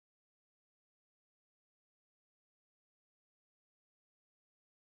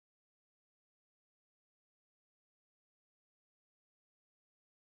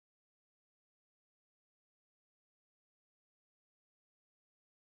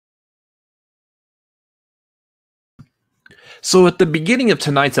So at the beginning of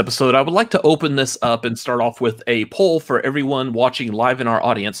tonight's episode, I would like to open this up and start off with a poll for everyone watching live in our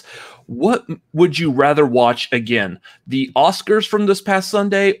audience. What would you rather watch again? The Oscars from this past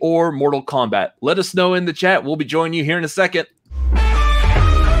Sunday or Mortal Kombat? Let us know in the chat. We'll be joining you here in a second.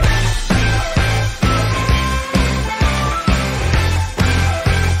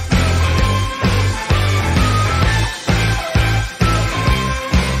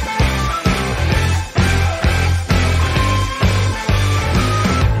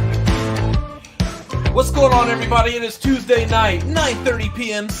 What's going on, everybody? It is Tuesday night, 9:30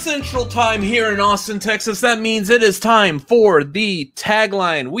 p.m. Central Time here in Austin, Texas. That means it is time for the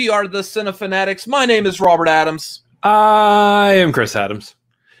tagline. We are the Cinefanatics. My name is Robert Adams. I am Chris Adams.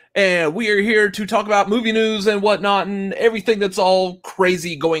 And we are here to talk about movie news and whatnot and everything that's all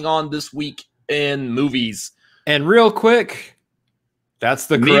crazy going on this week in movies. And real quick, that's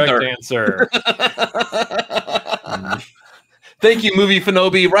the correct answer. Thank you,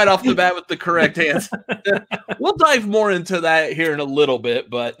 MovieFanobi, right off the bat with the correct answer. We'll dive more into that here in a little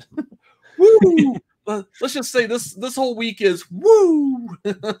bit, but woo! Let's just say this whole week is woo!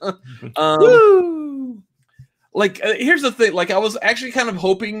 Woo! Here's the thing. I was actually kind of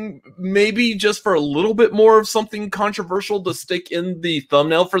hoping maybe just for a little bit more of something controversial to stick in the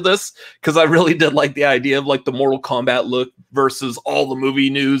thumbnail for this, because I really did like the idea of the Mortal Kombat look versus all the movie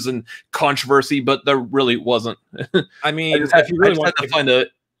news and controversy, but there really wasn't. I mean, I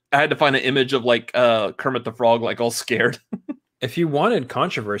had to find an image of Kermit the Frog, all scared. If you wanted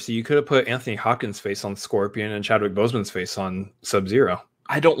controversy, you could have put Anthony Hopkins' face on Scorpion and Chadwick Boseman's face on Sub-Zero.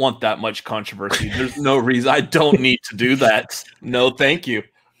 I don't want that much controversy. There's no reason. I don't need to do that. No, thank you.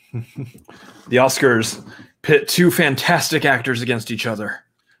 The Oscars pit two fantastic actors against each other.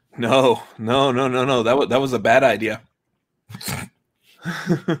 No. That was a bad idea.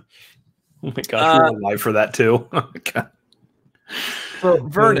 Oh my gosh, we're alive for that too. Oh my God. So,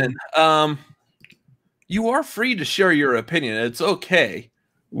 Vernon, you are free to share your opinion. It's okay.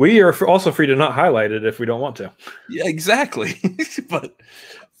 We are also free to not highlight it if we don't want to. Yeah, exactly. But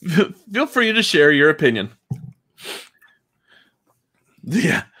feel free to share your opinion.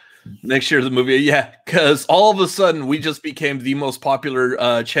 Yeah. Next year's the movie. Yeah, because all of a sudden we just became the most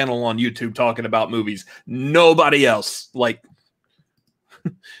popular channel on YouTube talking about movies. Nobody else.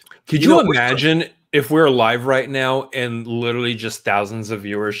 Could you imagine if we're live right now and literally just thousands of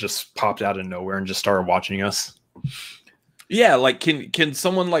viewers just popped out of nowhere and just started watching us? Yeah, can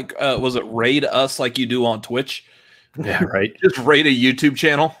someone was it raid us like you do on Twitch? Yeah, right. Just raid a YouTube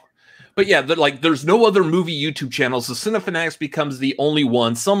channel. But yeah, there's no other movie YouTube channels. The Cinefanatics becomes the only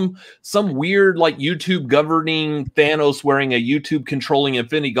one. Some weird YouTube governing Thanos wearing a YouTube controlling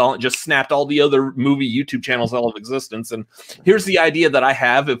Infinity Gauntlet just snapped all the other movie YouTube channels out of existence. And here's the idea that I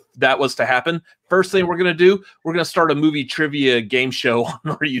have if that was to happen. First thing we're gonna do, we're gonna start a movie trivia game show on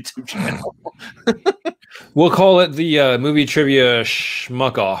our YouTube channel. We'll call it the movie trivia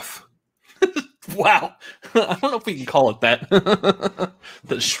schmuck off. Wow. I don't know if we can call it that.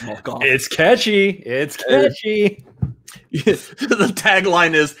 The schmuck off. It's catchy. It's catchy. The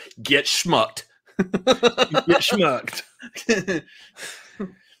tagline is get schmucked. Get schmucked.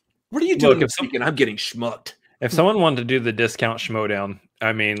 What are you doing this weekend? I'm getting schmucked. If someone wanted to do the discount schmodown,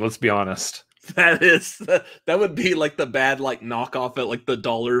 I mean, let's be honest. That would be the bad knockoff at the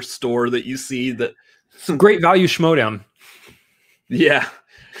dollar store that you see that great value schmodown. Yeah.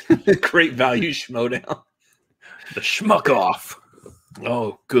 Great value schmodown. The schmuck off.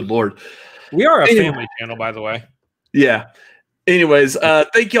 Oh, good Lord. We are a family channel, by the way. Yeah. Anyways,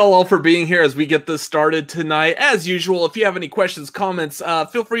 thank y'all all for being here as we get this started tonight. As usual, if you have any questions, comments,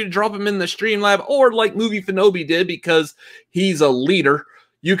 feel free to drop them in the Streamlab or like MovieFanobi did because he's a leader.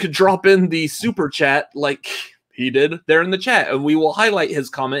 You could drop in the super chat like he did there in the chat, and we will highlight his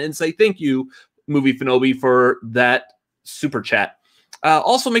comment and say thank you, MovieFanobi, for that super chat.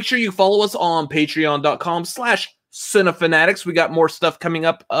 Also, make sure you follow us on patreon.com/Cinefanatics. We got more stuff coming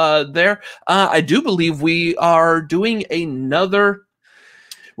up there. I do believe we are doing we're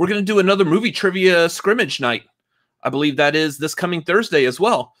going to do another movie trivia scrimmage night. I believe that is this coming Thursday as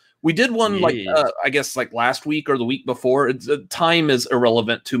well. We did one I guess last week or the week before. Time is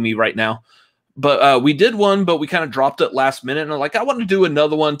irrelevant to me right now. But we did one, but we kind of dropped it last minute. And I want to do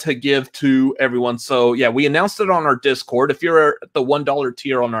another one to give to everyone. So, yeah, we announced it on our Discord. If you're at the $1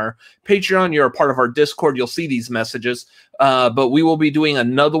 tier on our Patreon, you're a part of our Discord. You'll see these messages. But we will be doing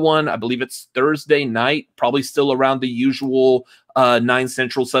another one. I believe it's Thursday night, probably still around the usual 9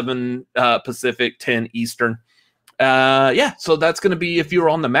 Central, 7 Pacific, 10 Eastern. Yeah, so that's going to be if you're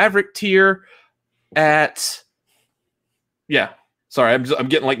on the Maverick tier at... Yeah. Sorry, I'm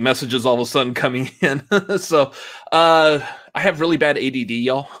getting messages all of a sudden coming in. So I have really bad ADD,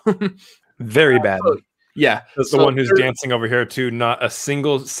 y'all. Very bad. Yeah. That's the one who's dancing over here too. Not a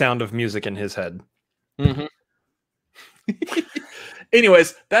single sound of music in his head. Mm-hmm.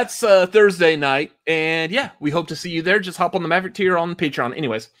 Anyways, that's Thursday night. And yeah, we hope to see you there. Just hop on the Maverick tier on Patreon.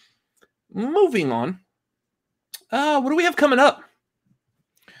 Anyways, moving on. What do we have coming up?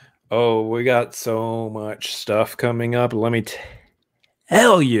 Oh, we got so much stuff coming up. Let me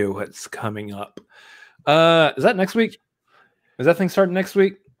tell you what's coming up. Is that next week? Is that thing starting next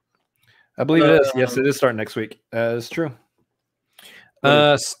week? I believe it is. Yes, it is starting next week. It's true.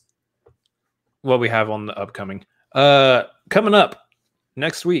 What we have on the upcoming. Coming up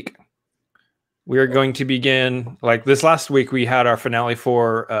next week, we are going to begin, like this last week, we had our finale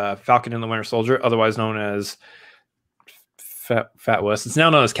for Falcon and the Winter Soldier, otherwise known as Fat Wuss. It's now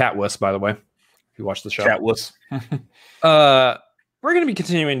known as Cat Wuss, by the way, if you watch the show. Cat Wuss. We're going to be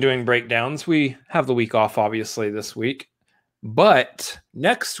continuing doing breakdowns. We have the week off, obviously, this week. But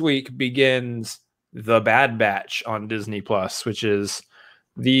next week begins The Bad Batch on Disney Plus, which is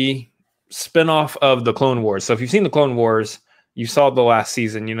the spinoff of the Clone Wars. So if you've seen the Clone Wars, you saw the last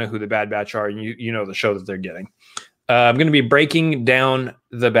season, you know who the Bad Batch are, and you know the show that they're getting. I'm going to be breaking down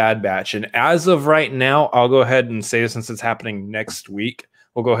the Bad Batch. And as of right now, I'll go ahead and say, since it's happening next week,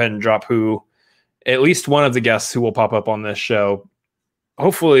 we'll go ahead and drop at least one of the guests who will pop up on this show,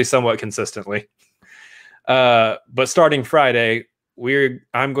 hopefully somewhat consistently. But starting Friday,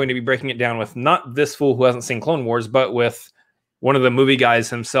 I'm going to be breaking it down with not this fool who hasn't seen Clone Wars, but with one of the movie guys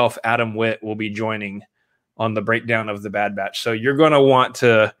himself, Adam Witt, will be joining on the breakdown of the Bad Batch. So you're going to want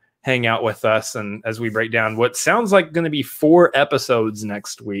to hang out with us, and as we break down what sounds like going to be 4 episodes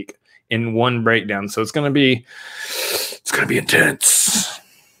next week in one breakdown. So it's going to be intense.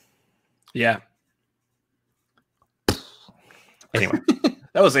 Yeah. Anyway.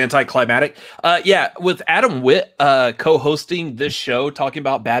 That was anticlimactic. Yeah, with Adam Witt co-hosting this show, talking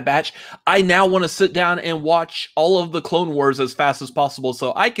about Bad Batch, I now want to sit down and watch all of the Clone Wars as fast as possible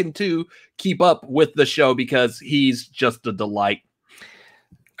so I can, too, keep up with the show because he's just a delight.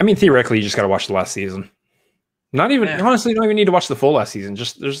 I mean, theoretically, you just got to watch the last season. Honestly, you don't even need to watch the full last season.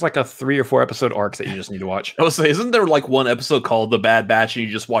 There's like a 3 or 4 episode arcs that you just need to watch. I would say, isn't there like one episode called The Bad Batch and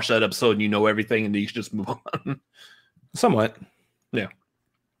you just watch that episode and you know everything and you just move on? Somewhat. Yeah.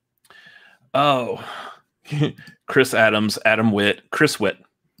 Oh, Chris Adams, Adam Witt, Chris Witt.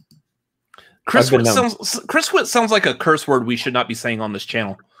 Chris Witt sounds like a curse word we should not be saying on this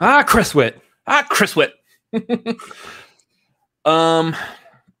channel. Chris Witt. Chris Witt.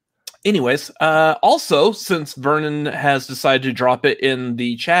 Anyways, also, since Vernon has decided to drop it in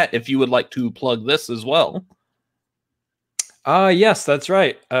the chat, if you would like to plug this as well. Yes, that's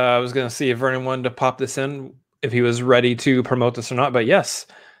right. I was going to see if Vernon wanted to pop this in, if he was ready to promote this or not, but yes.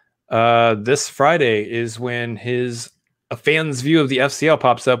 This Friday is when a fan's view of the FCL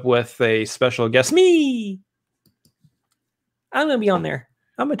pops up with a special guest. Me! I'm going to be on there.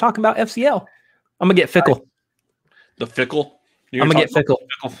 I'm going to talk about FCL. I'm going to get fickle. The fickle? I'm going to get fickle.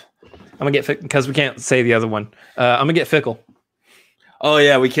 I'm going to get fickle because we can't say the other one. I'm going to get fickle. Oh,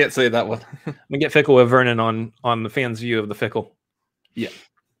 yeah, we can't say that one. I'm going to get fickle with Vernon on the fan's view of the fickle. Yeah.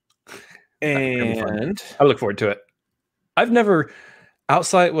 And I look forward to it. I've never...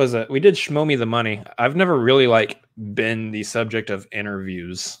 Outside we did Schmo Me the Money. I've never really been the subject of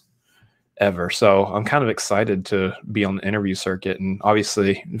interviews ever. So I'm kind of excited to be on the interview circuit. And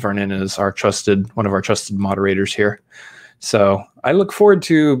obviously Vernon is one of our trusted moderators here. So I look forward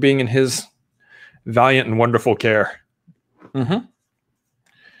to being in his valiant and wonderful care. Mm-hmm.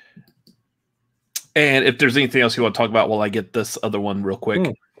 And if there's anything else you want to talk about while I get this other one real quick.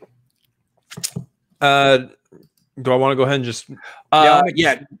 Do I want to go ahead and just... yeah.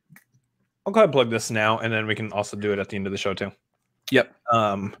 I'll go ahead and plug this now, and then we can also do it at the end of the show, too. Yep.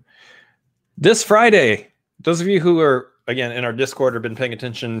 This Friday, those of you who are, again, in our Discord or been paying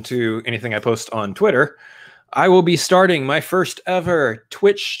attention to anything I post on Twitter, I will be starting my first ever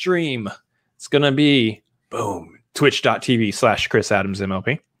Twitch stream. It's going to be, twitch.tv/ChrisAdamsMLP.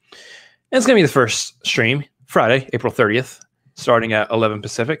 And it's going to be the first stream, Friday, April 30th, starting at 11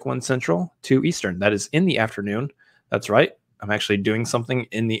 Pacific, 1 Central, 2 Eastern. That is in the afternoon. That's right. I'm actually doing something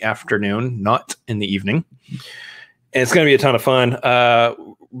in the afternoon, not in the evening. And it's going to be a ton of fun.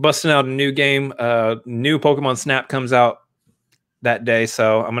 Busting out a new game. New Pokemon Snap comes out that day.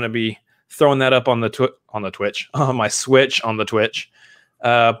 So I'm going to be throwing that up on the Twitch, on my Switch on the Twitch.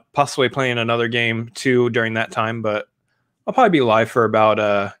 Possibly playing another game too during that time. But I'll probably be live for about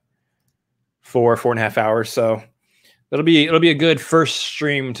 4.5 hours. So it'll be a good first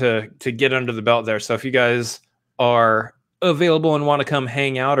stream to get under the belt there. So if you guys are available and want to come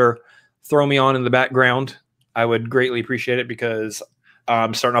hang out or throw me on in the background, I would greatly appreciate it because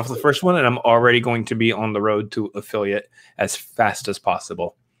I'm starting off with the first one and I'm already going to be on the road to affiliate as fast as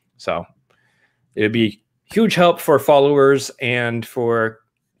possible. So it'd be huge help for followers and for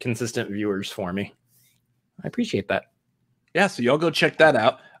consistent viewers for me. I appreciate that. Yeah, so y'all go check that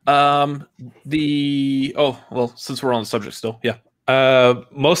out. Since we're on the subject still, yeah.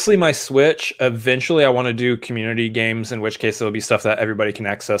 Mostly my Switch. Eventually I want to do community games, in which case it'll be stuff that everybody can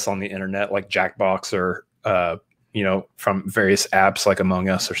access on the internet, like Jackbox or from various apps like Among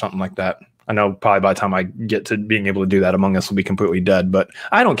Us or something like that. I know probably by the time I get to being able to do that, Among Us will be completely dead, but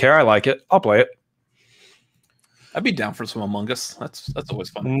I don't care. I like it. I'll play it. I'd be down for some Among Us. That's always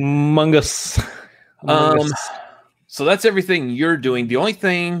fun. Among Us. So that's everything you're doing. The only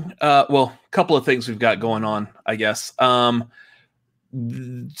thing, a couple of things we've got going on, I guess.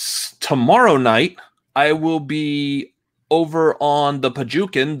 Tomorrow night, I will be over on the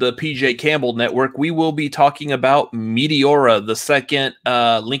Pajukin, the PJ Campbell Network. We will be talking about Meteora, the second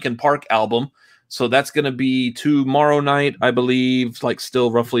Linkin Park album. So that's going to be tomorrow night, I believe, like still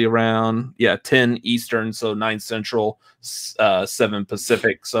roughly around, 10 Eastern, so 9 Central, 7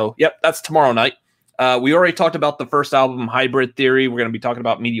 Pacific. So, yep, that's tomorrow night. We already talked about the first album, Hybrid Theory. We're going to be talking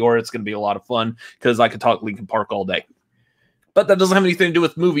about Meteora. It's going to be a lot of fun because I could talk Linkin Park all day. But that doesn't have anything to do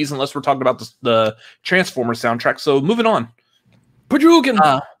with movies unless we're talking about the Transformers soundtrack. So moving on.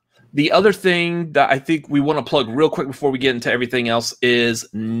 The other thing that I think we want to plug real quick before we get into everything else is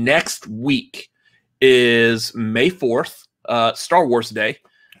next week is May 4th, Star Wars Day.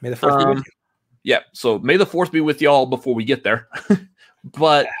 May the 4th be with you. Yeah, so May the 4th be with y'all before we get there.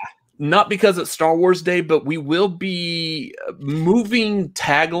 But not because it's Star Wars Day, but we will be moving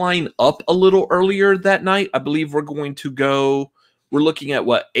tagline up a little earlier that night. I believe we're looking at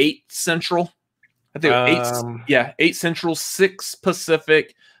 8 Central? I think 8 Central, 6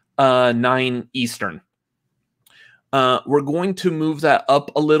 Pacific, 9 Eastern. We're going to move that up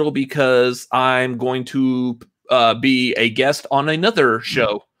a little because I'm going to be a guest on another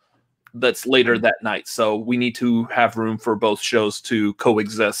show that's later that night. So we need to have room for both shows to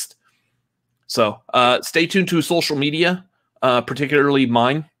coexist. So stay tuned to social media, particularly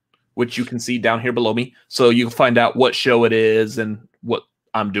mine, which you can see down here below me. So you can find out what show it is and what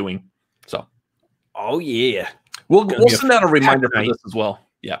I'm doing. So, oh yeah, we'll send out a reminder for this as well.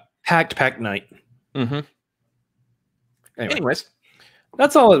 Yeah, packed night. Mm-hmm. Anyways,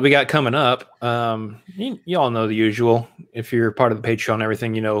 that's all that we got coming up. You all know the usual. If you're part of the Patreon and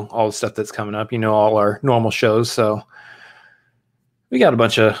everything, you know all the stuff that's coming up. You know all our normal shows. So we got a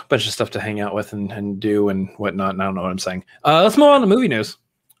bunch of stuff to hang out with and do and whatnot. And I don't know what I'm saying. Let's move on to movie news.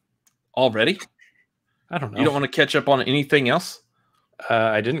 Already? I don't know. You don't want to catch up on anything else?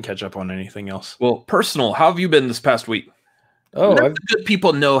 I didn't catch up on anything else. Well, personal, how have you been this past week? Oh, let the good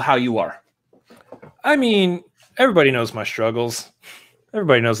people know how you are. I mean, everybody knows my struggles.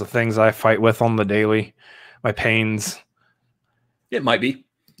 Everybody knows the things I fight with on the daily, my pains. It might be.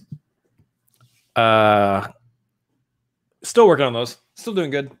 Still working on those. Still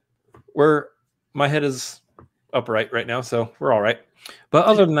doing good. My head is upright right now, so we're all right. But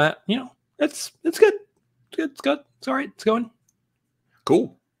other than that, it's good. It's good. It's all right. It's going.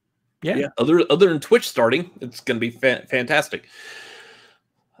 Cool. Yeah. Other than Twitch starting, it's going to be fantastic.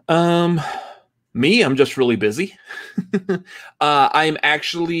 Me, I'm just really busy. I'm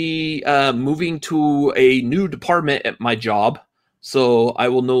actually moving to a new department at my job, so I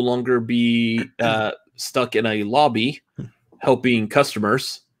will no longer be stuck in a lobby helping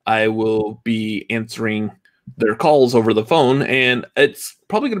customers. I will be answering their calls over the phone, and it's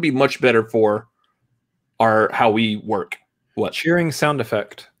probably going to be much better for how we work. What? Cheering sound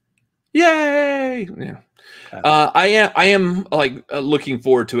effect. Yay! Yeah. I am looking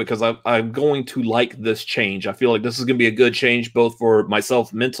forward to it because I'm going to like this change. I feel like this is going to be a good change both for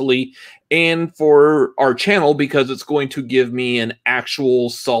myself mentally and for our channel because it's going to give me an actual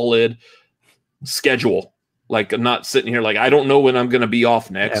solid schedule. Like I'm not sitting here like I don't know when I'm going to be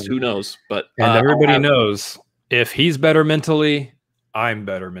off next. Who knows? But everybody knows if he's better mentally, I'm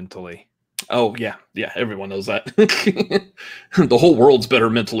better mentally. Oh yeah, everyone knows that. The whole world's better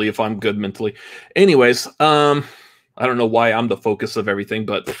mentally if I'm good mentally. Anyways, I don't know why I'm the focus of everything,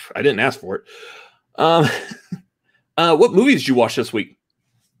 but I didn't ask for it. What movies did you watch this week?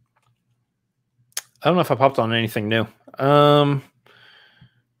 I don't know if I popped on anything new. No.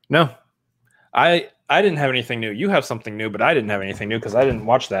 I didn't have anything new. You have something new, but I didn't have anything new because I didn't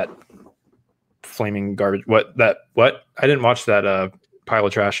watch that flaming garbage. What? I didn't watch that pile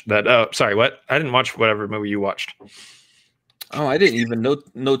of trash. Sorry, what? I didn't watch whatever movie you watched. Oh, I didn't even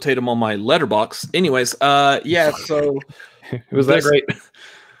notate them on my Letterboxd. Anyways, so it was that great.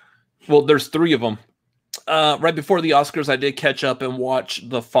 Well, there's 3 of them. right before the Oscars, I did catch up and watch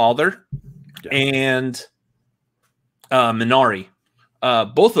The Father and Minari,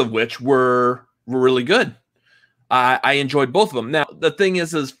 both of which were really good. I enjoyed both of them. Now, the thing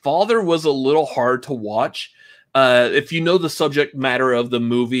is Father was a little hard to watch. If you know the subject matter of the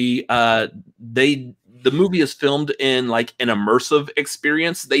movie, the movie is filmed in like an immersive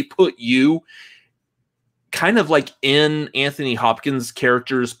experience. They put you kind of like in Anthony Hopkins'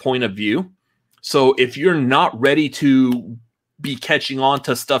 character's point of view. So if you're not ready to be catching on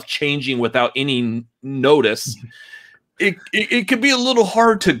to stuff changing without any notice, it could be a little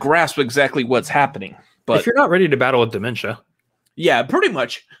hard to grasp exactly what's happening. But if you're not ready to battle with dementia. Yeah, pretty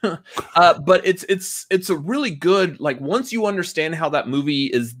much. But it's a really good, like, once you understand how that movie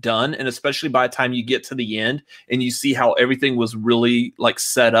is done, and especially by the time you get to the end and you see how everything was really like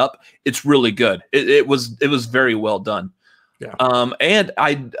set up, it's really good. It was very well done. Yeah. And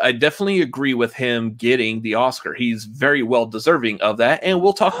I definitely agree with him getting the Oscar. He's very well deserving of that. And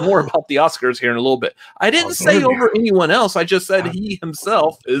we'll talk more about the Oscars here in a little bit. I didn't say over anyone else. I just said he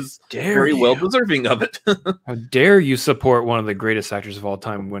himself is very well deserving of it. How dare you support one of the greatest actors of all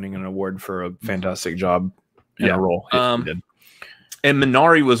time winning an award for a fantastic job in a role? And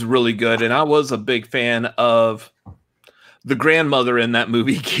Minari was really good. And I was a big fan of the grandmother in that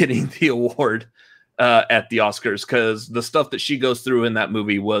movie getting the award at the Oscars, because the stuff that she goes through in that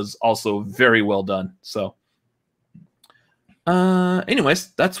movie was also very well done. So anyways,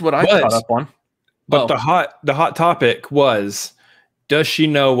 that's what I caught up on. But the hot topic was, does she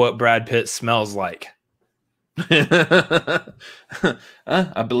know what Brad Pitt smells like? I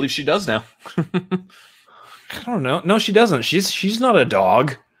believe she does now. I don't know. No, she doesn't. She's not a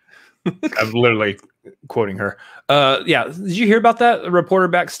dog. I'm literally quoting her. Yeah. Did you hear about that? A reporter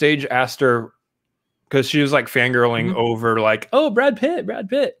backstage asked her, because she was like fangirling over like, oh, Brad Pitt,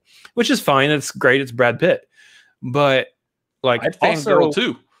 which is fine. It's great. It's Brad Pitt. But like, I'd fangirl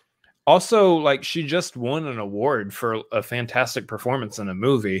too. Also, like, she just won an award for a fantastic performance in a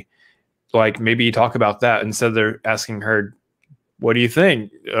movie. Like, maybe you talk about that instead. They're asking her, what do you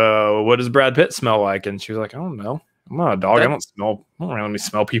think? What does Brad Pitt smell like? And she was like, I don't know. I'm not a dog. I don't really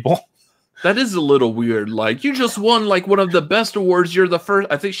smell people. That is a little weird. Like, you just won like one of the best awards. You're the first.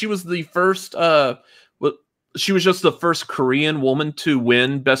 I think she was the first. She was just the first Korean woman to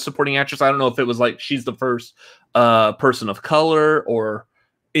win Best Supporting Actress. I don't know if it was like she's the first person of color or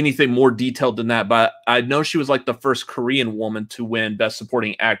anything more detailed than that, but I know she was like the first Korean woman to win Best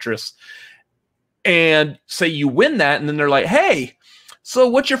Supporting Actress. And say you win that, and then they're like, hey, so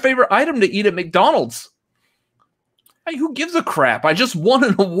what's your favorite item to eat at McDonald's? Hey, who gives a crap? I just won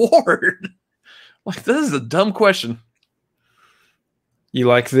an award. Like, this is a dumb question. You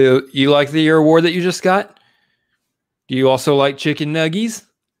like the award that you just got? Do you also like chicken nuggies?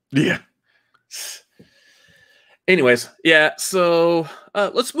 Yeah. Anyways, yeah, so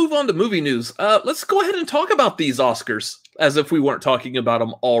let's move on to movie news. Let's go ahead and talk about these Oscars as if we weren't talking about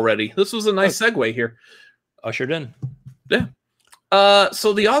them already. This was a nice segue here. Ushered in. Yeah.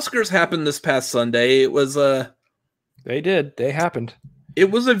 So the Oscars happened this past Sunday. It was They did. They happened.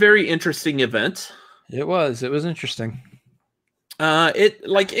 It was a very interesting event. It was interesting.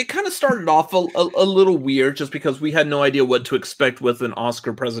 It kind of started off a little weird just because we had no idea what to expect with an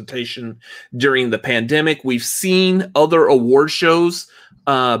Oscar presentation during the pandemic. We've seen other award shows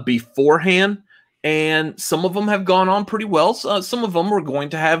beforehand, and some of them have gone on pretty well. Some of them were going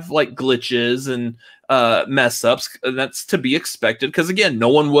to have like glitches and mess ups. That's to be expected because, again, no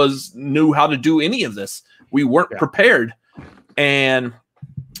one knew how to do any of this. We weren't prepared, and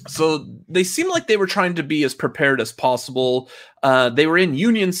so they seemed like they were trying to be as prepared as possible. They were in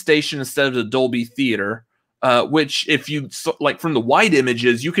Union Station instead of the Dolby Theater, which if you like from the wide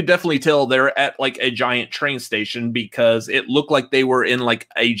images, you could definitely tell they're at like a giant train station because it looked like they were in like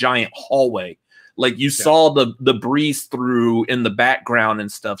a giant hallway. Like you saw the breeze through in the background and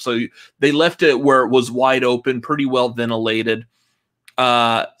stuff. So they left it where it was wide open, pretty well ventilated.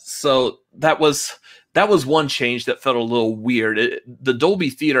 So that was one change that felt a little weird. The Dolby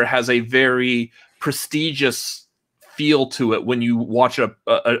Theater has a very prestigious feel to it when you watch an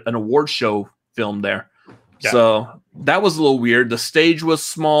award show film there. Yeah. So that was a little weird. The stage was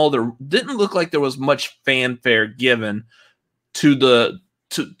small. There didn't look like there was much fanfare given to the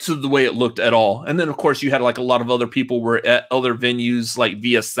way it looked at all. And then, of course, you had like a lot of other people were at other venues like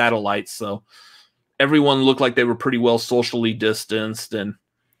via satellite. So everyone looked like they were pretty well socially distanced and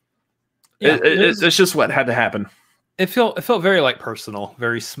yeah, it's just what had to happen. It felt very like personal,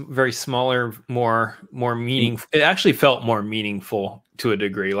 very smaller, more meaningful. It actually felt more meaningful to a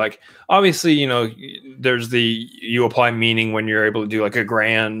degree. Like obviously, there's you apply meaning when you're able to do like a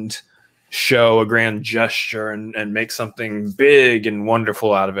grand show a grand gesture and make something big and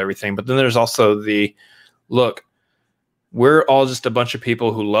wonderful out of everything. But then there's also the, look, we're all just a bunch of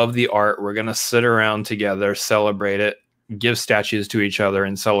people who love the art. We're going to sit around together, celebrate it, give statues to each other,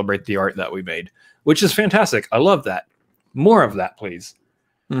 and celebrate the art that we made, which is fantastic. I love that. More of that, please.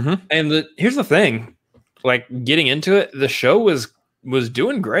 Mm-hmm. And here's the thing, like, getting into it, the show was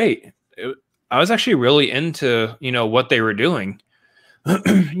doing great. I was actually really into, what they were doing.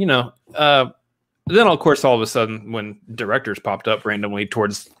 Then of course, all of a sudden, when directors popped up randomly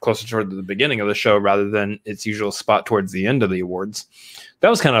closer toward the beginning of the show, rather than its usual spot towards the end of the awards, that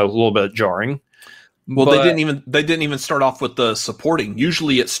was kind of a little bit jarring. Well, they didn't even start off with the supporting.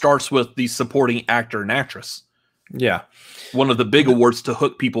 Usually it starts with the supporting actor and actress. Yeah. One of the big awards to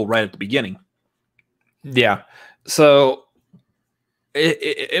hook people right at the beginning. Yeah. So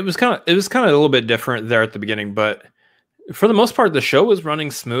it was kind of a little bit different there at the beginning, but for the most part, the show was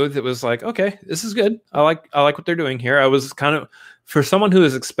running smooth. It was like, okay, this is good. I like what they're doing here. I was kind of, for someone who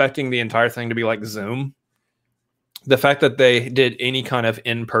is expecting the entire thing to be like Zoom, the fact that they did any kind of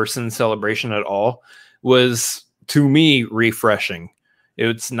in-person celebration at all was, to me, refreshing.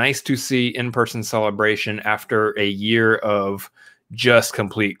 It's nice to see in-person celebration after a year of just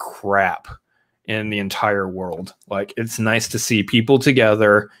complete crap in the entire world. Like, it's nice to see people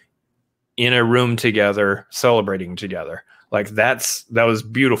together in a room together, celebrating together. Like, that was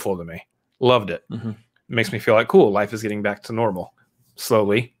beautiful to me. Loved it. Mm-hmm. It makes me feel like, cool, life is getting back to normal.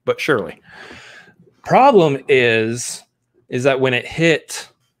 Slowly, but surely. Problem is that when it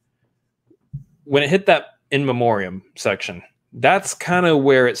hit that in memoriam section, that's kind of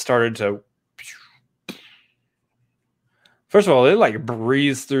where it started to. First of all, it like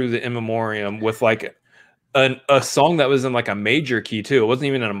breezed through the in memoriam with like a song that was in like a major key too. It wasn't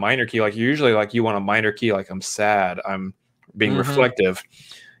even in a minor key. Like, usually, like, you want a minor key, like, I'm sad, I'm being reflective.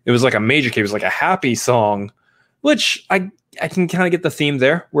 It was like a major key. It was like a happy song, which I can kind of get the theme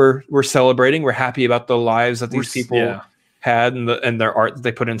there. We're celebrating. We're happy about the lives that these people had and their art that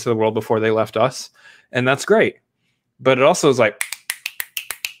they put into the world before they left us, and that's great. But it also is like,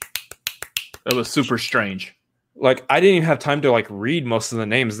 it was super strange. Like, I didn't even have time to like read most of the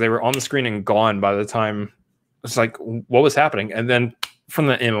names. They were on the screen and gone by the time. It's like, what was happening? And then from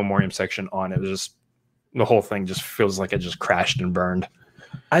the in memoriam section on, it was just, the whole thing just feels like it just crashed and burned.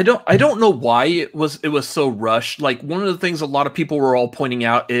 I don't know why it was so rushed. Like, one of the things a lot of people were all pointing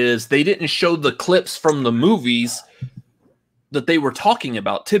out is they didn't show the clips from the movies that they were talking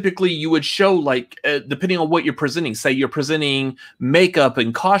about. Typically, you would show, like, depending on what you're presenting, say you're presenting makeup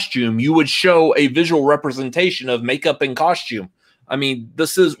and costume, you would show a visual representation of makeup and costume. I mean,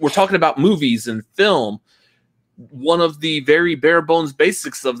 we're talking about movies and film. One of the very bare bones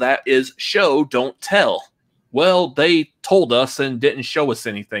basics of that is show, don't tell. Well, they told us and didn't show us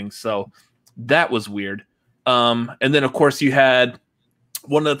anything, so that was weird. And then, of course, you had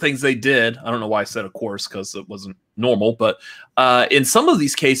one of the things they did. I don't know why I said of course, because it wasn't normal, but in some of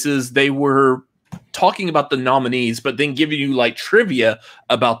these cases, they were talking about the nominees, but then giving you like trivia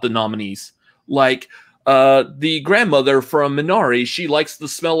about the nominees. Like, the grandmother from Minari, she likes the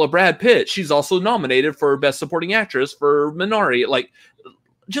smell of Brad Pitt. She's also nominated for Best Supporting Actress for Minari. Like,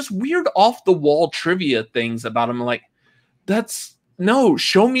 just weird off-the-wall trivia things about him. Like, no,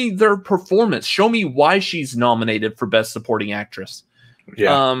 show me their performance. Show me why she's nominated for Best Supporting Actress.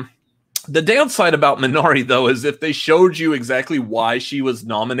 Yeah. The downside about Minari, though, is if they showed you exactly why she was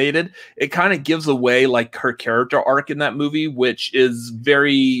nominated, it kind of gives away like her character arc in that movie, which is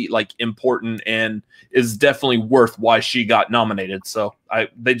very like important and is definitely worth why she got nominated. So I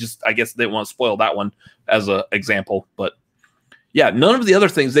guess they want to spoil that one as an example. But yeah, none of the other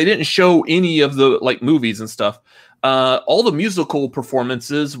things, they didn't show any of the like movies and stuff. All the musical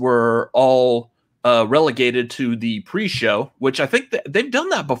performances were all relegated to the pre-show, which I think they've done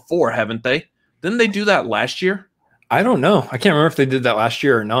that before, haven't they? Didn't they do that last year? I don't know. I can't remember if they did that last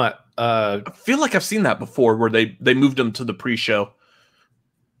year or not. I feel like I've seen that before, where they moved them to the pre-show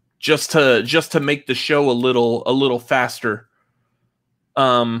just to make the show a little faster.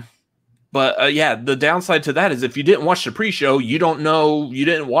 But yeah, the downside to that is if you didn't watch the pre-show, you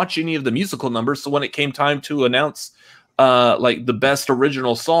didn't watch any of the musical numbers. So when it came time to announce like the best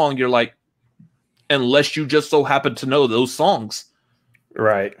original song, you're like, unless you just so happen to know those songs.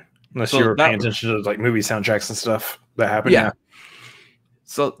 Right. Unless you were paying attention to like movie soundtracks and stuff that happened. Yeah.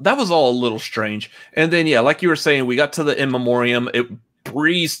 So that was all a little strange. And then, yeah, like you were saying, we got to the in memoriam. It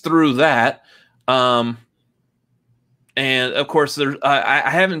breezed through that. And of course, I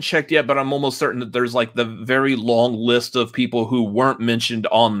haven't checked yet, but I'm almost certain that there's like the very long list of people who weren't mentioned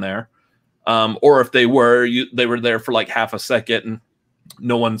on there. Or if they were, they were there for like half a second and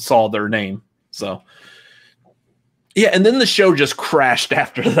no one saw their name. So yeah, and then the show just crashed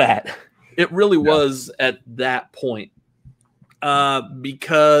after that. It really was at that point.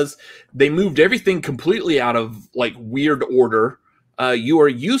 Because they moved everything completely out of like weird order. You are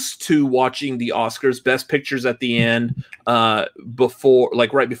used to watching the Oscars, Best Pictures at the end, before,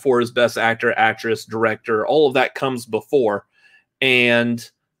 like right before is Best Actor, Actress, Director. All of that comes before, and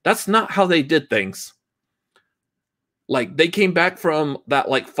that's not how they did things. Like they came back from that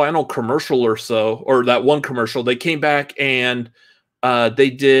like final commercial or so, or that one commercial. They came back and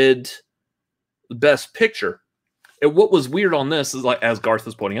they did Best Picture. And what was weird on this is, like, as Garth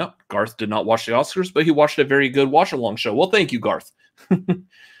was pointing out, Garth did not watch the Oscars, but he watched a very good watch-along show. Well, thank you, Garth.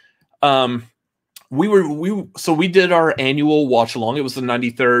 We did our annual watch-along. It was the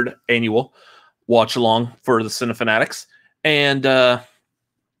 93rd annual watch-along for the Cinefanatics. And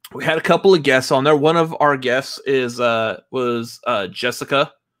we had a couple of guests on there. One of our guests was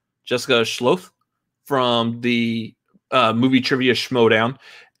Jessica Schloth from the Movie Trivia Schmodown.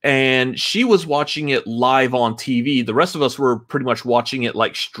 And she was watching it live on TV. The rest of us were pretty much watching it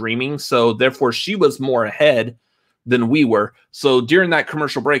like streaming. So therefore she was more ahead than we were. So during that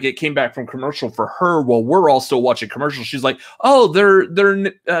commercial break, it came back from commercial for her while we're all still watching commercials. She's like, oh, they're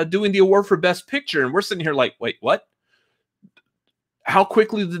doing the award for Best Picture. And we're sitting here like, wait, what? How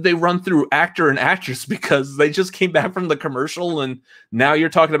quickly did they run through actor and actress? Because they just came back from the commercial and now you're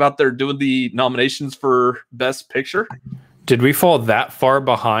talking about they're doing the nominations for Best Picture? Did we fall that far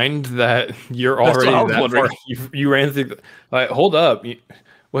behind that you're already that far? You ran through. Like, hold up.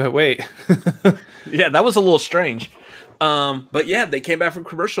 Wait. Yeah, that was a little strange. But yeah, they came back from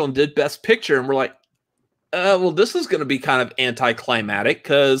commercial and did Best Picture. And we're like, well, this is going to be kind of anticlimactic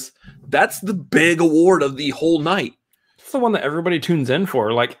because that's the big award of the whole night. It's the one that everybody tunes in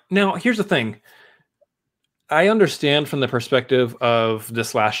for. Like, now, here's the thing. I understand from the perspective of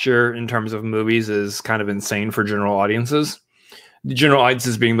this last year in terms of movies is kind of insane for general audiences. The general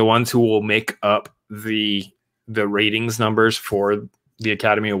audiences being the ones who will make up the ratings numbers for the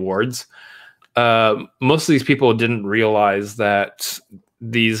Academy Awards. Most of these people didn't realize that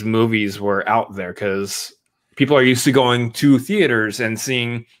these movies were out there because people are used to going to theaters and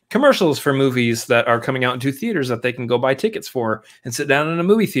seeing commercials for movies that are coming out into theaters that they can go buy tickets for and sit down in a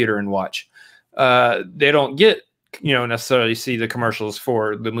movie theater and watch. They don't get, necessarily see the commercials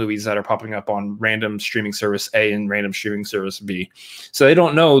for the movies that are popping up on random streaming service A and random streaming service B. So they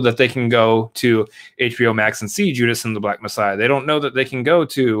don't know that they can go to HBO Max and see Judas and the Black Messiah. They don't know that they can go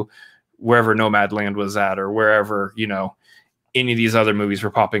to wherever Nomadland was at or wherever, any of these other movies were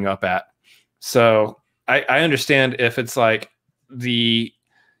popping up at. So I understand if it's like the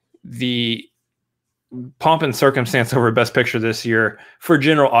pomp and circumstance over Best Picture this year for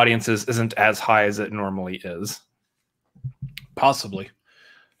general audiences isn't as high as it normally is. Possibly.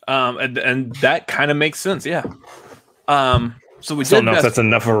 And that kind of makes sense. Yeah. So we don't know if that's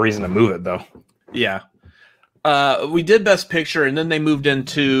enough of a reason to move it though. Yeah. We did Best Picture and then they moved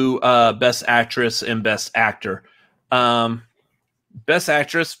into Best Actress and Best Actor. Best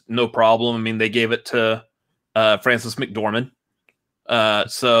Actress, no problem. I mean, they gave it to Frances McDormand.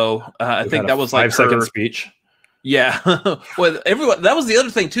 So I think that was like 5-second speech. Yeah. Well, everyone, that was the other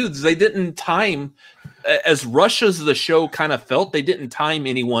thing too. They didn't time, as rush as the show kind of felt, they didn't time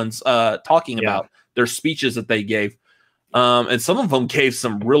anyone's talking about their speeches that they gave. And some of them gave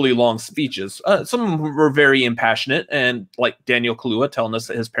some really long speeches. Some of them were very impassionate, and like Daniel Kaluuya telling us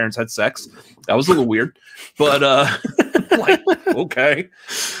that his parents had sex. That was a little weird, but like, okay,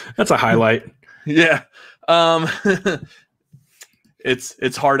 that's a highlight. Yeah.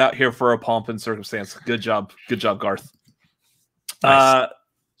 It's hard out here for a pomp and circumstance. Good job, Garth. Nice.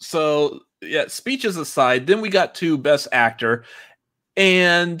 So yeah, speeches aside, then we got to Best Actor,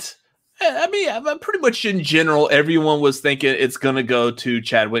 and I mean, pretty much in general, everyone was thinking it's gonna go to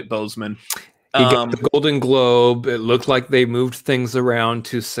Chadwick Boseman. He got the Golden Globe. It looked like they moved things around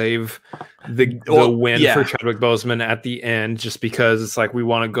to save the win for Chadwick Boseman at the end, just because it's like we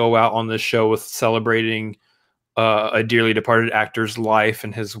want to go out on this show with celebrating a dearly departed actor's life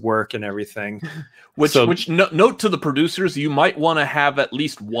and his work and everything. Which note to the producers, you might want to have at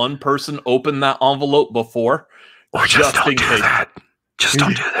least one person open that envelope before, or just don't do that. Just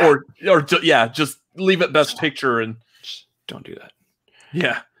don't do that. Or just leave it Best Picture and don't do that.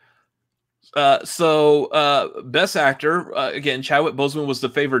 Yeah. So Best Actor, again, Chadwick Boseman was the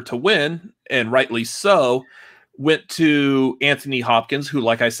favorite to win, and rightly so. Went to Anthony Hopkins, who,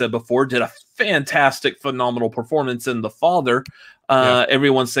 like I said before, did a fantastic, phenomenal performance in The Father.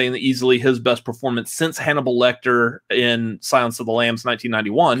 Everyone's saying that easily his best performance since Hannibal Lecter in Silence of the Lambs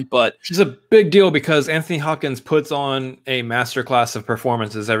 1991. But which is a big deal because Anthony Hopkins puts on a masterclass of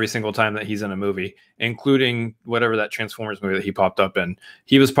performances every single time that he's in a movie, including whatever that Transformers movie that he popped up in.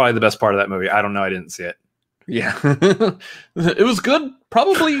 He was probably the best part of that movie. I don't know. I didn't see it. Yeah, it was good.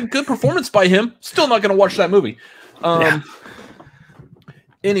 Probably good performance by him. Still not going to watch that movie.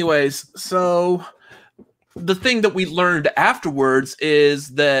 Anyways, so the thing that we learned afterwards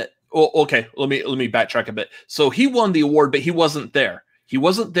is that, okay, let me backtrack a bit. So he won the award, but he wasn't there. He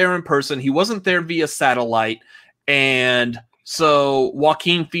wasn't there in person. He wasn't there via satellite. And so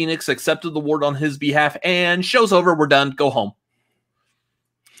Joaquin Phoenix accepted the award on his behalf, and show's over. We're done. Go home.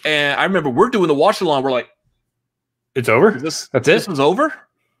 And I remember we're doing the watch along. We're like, it's over? That's it? This was over?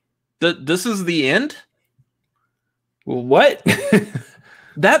 This is the end? What?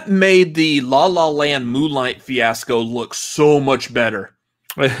 That made the La La Land Moonlight fiasco look so much better.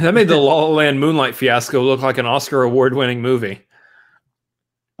 That made the La La Land Moonlight fiasco look like an Oscar award-winning movie.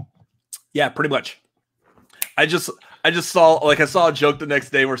 Yeah, pretty much. I just saw a joke the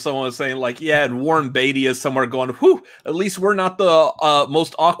next day where someone was saying like, yeah, and Warren Beatty is somewhere going, whew, at least we're not the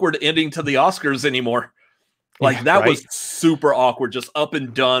most awkward ending to the Oscars anymore. Like, yeah, that was super awkward, just up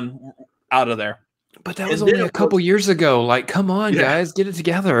and done, out of there. But that was only a couple years ago. Like, come on, guys, get it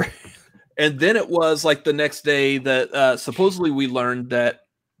together. And then it was like the next day that supposedly we learned that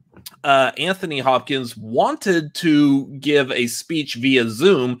Anthony Hopkins wanted to give a speech via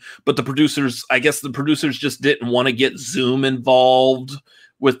Zoom, but I guess the producers just didn't want to get Zoom involved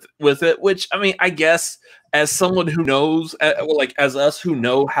with it, which, I mean, I guess as someone who knows, like as us who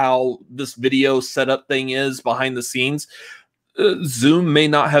know how this video setup thing is behind the scenes, Zoom may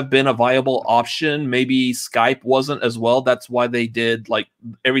not have been a viable option. Maybe Skype wasn't as well. That's why they did like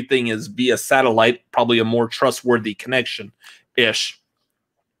everything is via satellite, probably a more trustworthy connection-ish.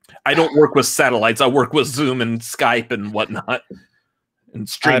 I don't work with satellites. I work with Zoom and Skype and whatnot. And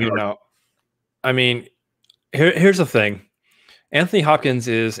streaming. I don't know. I mean, here's the thing. Anthony Hopkins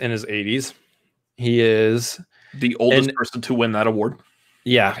is in his 80s. He is the oldest person to win that award.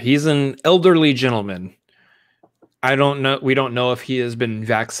 Yeah, he's an elderly gentleman. I don't know. We don't know if he has been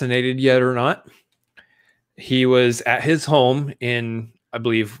vaccinated yet or not. He was at his home in, I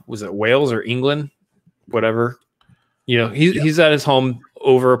believe, was it Wales or England? Whatever. You know, he's at his home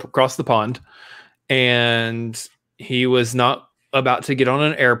over across the pond, and he was not about to get on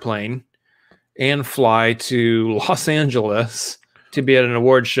an airplane and fly to Los Angeles to be at an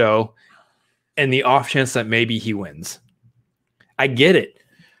award show, and the off chance that maybe he wins. I get it.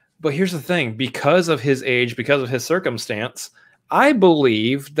 But here's the thing, because of his age, because of his circumstance, I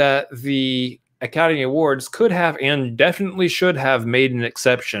believe that the Academy Awards could have and definitely should have made an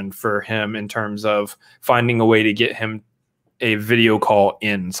exception for him in terms of finding a way to get him a video call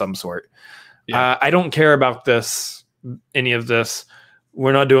in some sort. Yeah. I don't care about any of this.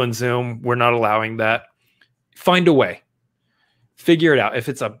 We're not doing Zoom. We're not allowing that. Find a way. Figure it out. If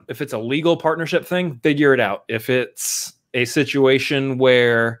it's a legal partnership thing, figure it out. If it's a situation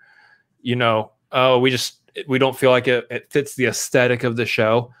where, you know, we don't feel like it fits the aesthetic of the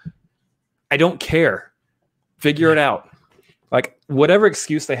show, I don't care. Figure it out. Like, whatever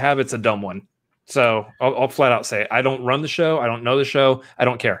excuse they have, it's a dumb one. So I'll flat out say it. I don't run the show. I don't know the show. I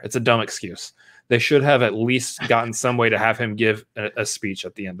don't care. It's a dumb excuse. They should have at least gotten some way to have him give a speech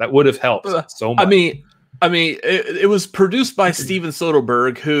at the end. That would have helped so much. I mean, it was produced by Steven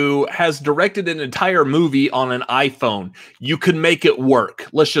Soderbergh, who has directed an entire movie on an iPhone. You could make it work.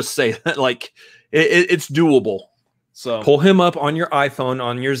 Let's just say that, like, it's doable. So pull him up on your iPhone,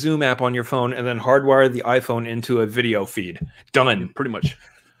 on your Zoom app on your phone, and then hardwire the iPhone into a video feed. Done. Pretty much.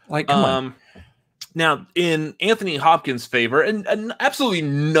 Like, come on. Now, in Anthony Hopkins' favor, and absolutely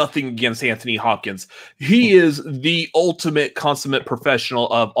nothing against Anthony Hopkins, he is the ultimate consummate professional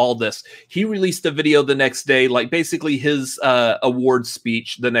of all this. He released a video the next day, like basically his award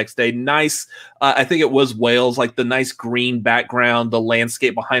speech the next day. Nice, I think it was Wales, like the nice green background, the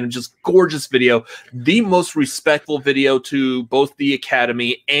landscape behind him, just gorgeous video. The most respectful video to both the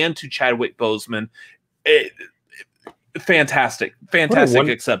Academy and to Chadwick Boseman. Fantastic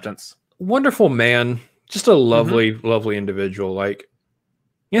acceptance. Wonderful man, just a lovely, lovely individual. Like,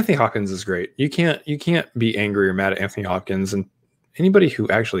 Anthony Hopkins is great. You can't be angry or mad at Anthony Hopkins, and anybody who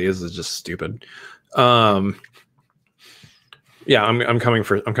actually is just stupid. Yeah, I'm coming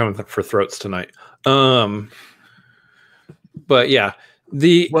for throats tonight. But yeah,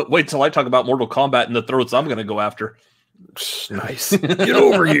 wait till I talk about Mortal Kombat and the throats I'm going to go after. Nice. Get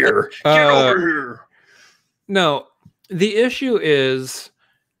over here. Get over here. No, the issue is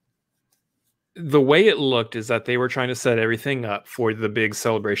the way it looked is that they were trying to set everything up for the big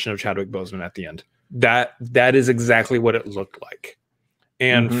celebration of Chadwick Boseman at the end. That is exactly what it looked like.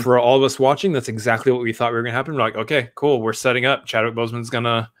 And for all of us watching, that's exactly what we thought we were going to happen. We're like, okay, cool. We're setting up. Chadwick Boseman's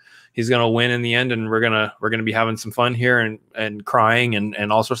he's gonna win in the end, and we're gonna be having some fun here and crying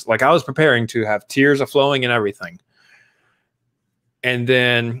and all sorts. Like, I was preparing to have tears flowing and everything. And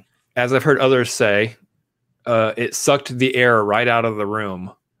then, as I've heard others say, it sucked the air right out of the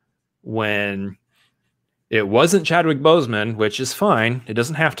room when it wasn't Chadwick Boseman, which is fine. It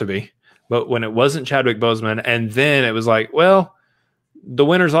doesn't have to be. But when it wasn't Chadwick Boseman, and then it was like, well, the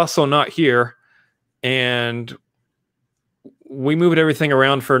winner's also not here, and we moved everything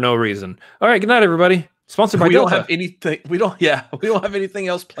around for no reason. All right, good night, everybody. Sponsored by Delta. Don't have anything. We don't have anything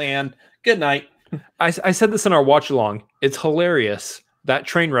else planned. Good night. I said this in our watch along. It's hilarious. That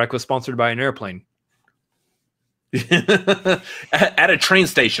train wreck was sponsored by an airplane. At a train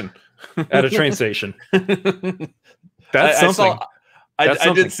station. At a train station. That's something.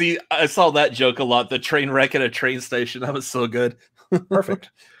 I saw that joke a lot. The train wreck at a train station. That was so good. Perfect.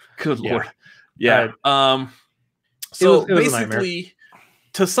 Good Lord. Yeah. So it was basically,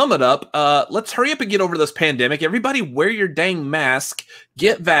 to sum it up, let's hurry up and get over this pandemic. Everybody wear your dang mask,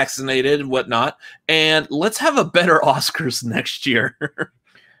 get vaccinated and whatnot, and let's have a better Oscars next year.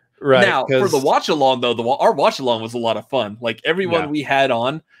 Right. Now, for the watch along though, our watch along was a lot of fun. Like everyone we had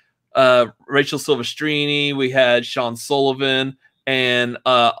on, Rachel Silvestrini, we had Sean Sullivan and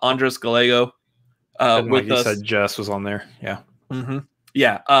Andres Gallego with like us. You said Jess was on there. Yeah.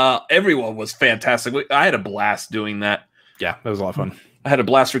 Yeah. Everyone was fantastic. I had a blast doing that. Yeah, it was a lot of fun. I had a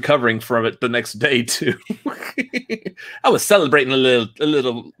blast recovering from it the next day too. I was celebrating a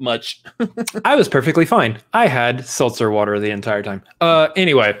little much. I was perfectly fine. I had seltzer water the entire time.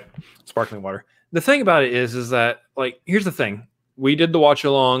 Anyway, sparkling water. The thing about it is that, like, here's the thing. We did the watch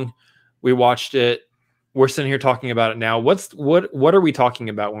along. We watched it. We're sitting here talking about it now. What are we talking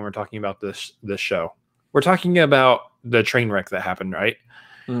about when we're talking about this show? We're talking about the train wreck that happened, right?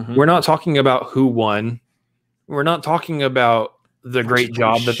 We're not talking about who won. We're not talking about the great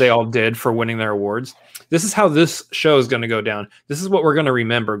job that they all did for winning their awards. This is how this show is going to go down. This is what we're going to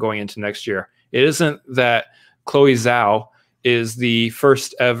remember going into next year. It isn't that Chloe Zhao is the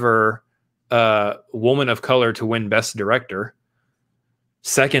first ever woman of color to win Best Director,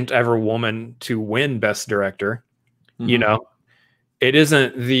 second ever woman to win Best Director. You know, it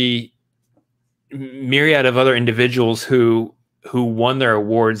isn't the myriad of other individuals who won their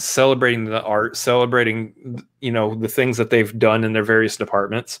awards, celebrating the art, celebrating, you know, the things that they've done in their various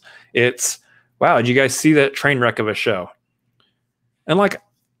departments. It's, wow, did you guys see that train wreck of a show? And like,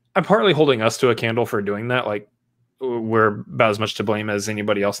 I'm partly holding us to a candle for doing that. Like, we're about as much to blame as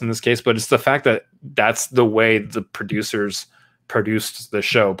anybody else in this case, but it's the fact that that's the way the producers produced the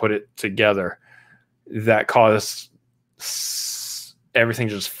show, put it together, that caused everything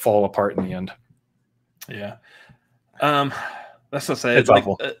to just fall apart in the end. Yeah. That's what I say. It's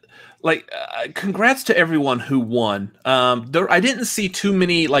awful. Congrats to everyone who won. I didn't see too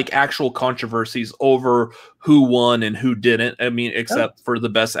many like actual controversies over who won and who didn't. I mean, except for the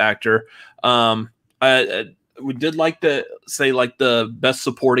best actor. We did like to say like the best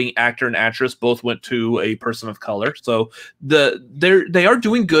supporting actor and actress both went to a person of color. So they are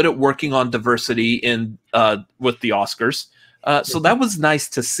doing good at working on diversity in with the Oscars. So that was nice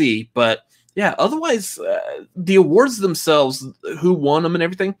to see, but. Yeah, otherwise, the awards themselves, who won them and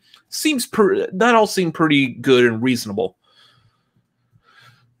everything, that all seemed pretty good and reasonable.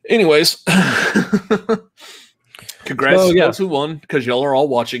 Anyways, congrats to those who won, because y'all are all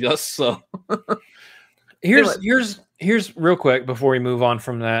watching us. So here's real quick before we move on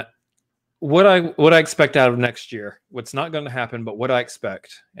from that, what I expect out of next year. What's not going to happen, but what I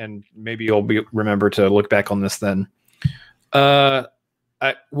expect, and maybe you'll remember to look back on this then.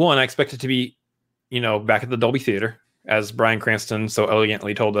 I expect it to be, you know, back at the Dolby Theater, as Bryan Cranston so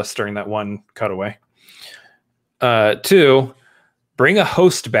elegantly told us during that one cutaway. 2, bring a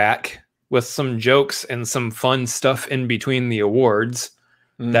host back with some jokes and some fun stuff in between the awards.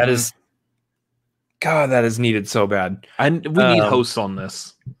 That is needed so bad. We need hosts on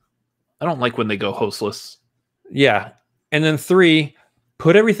this. I don't like when they go hostless. Yeah. And then 3,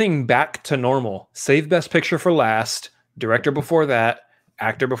 put everything back to normal. Save Best Picture for last, director before that,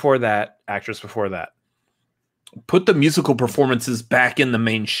 actor before that, actress before that. Put the musical performances back in the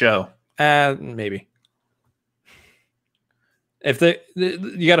main show. Maybe.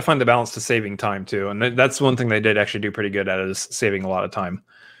 You got to find the balance to saving time too, and that's one thing they did actually do pretty good at, is saving a lot of time.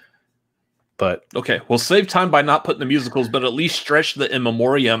 But okay, we'll save time by not putting the musicals, but at least stretch the in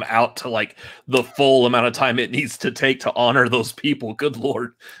memoriam out to like the full amount of time it needs to take to honor those people. Good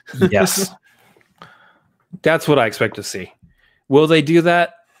Lord. Yes. That's what I expect to see. Will they do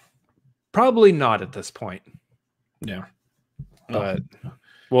that? Probably not at this point. Yeah. But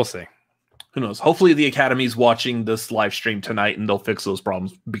we'll see. Who knows? Hopefully the Academy's watching this live stream tonight and they'll fix those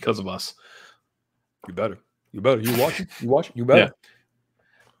problems because of us. You better. You watch it? You better.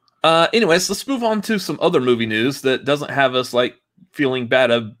 Yeah. Anyways, let's move on to some other movie news that doesn't have us like feeling bad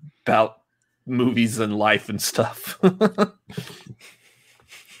about movies and life and stuff.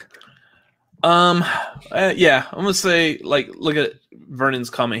 Yeah, I'm gonna say, like, look at Vernon's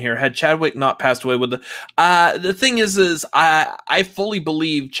comment here. Had Chadwick not passed away with the thing is I fully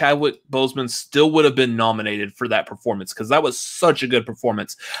believe Chadwick Boseman still would have been nominated for that performance because that was such a good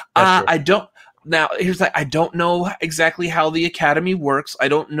performance. I don't know exactly how the Academy works. I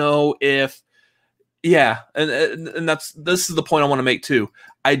don't know if and this is the point I want to make too.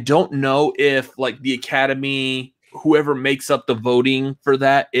 I don't know if like the Academy, whoever makes up the voting for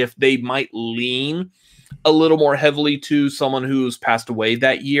that, if they might lean a little more heavily to someone who's passed away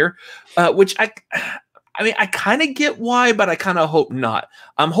that year, which I mean, I kind of get why, but I kind of hope not.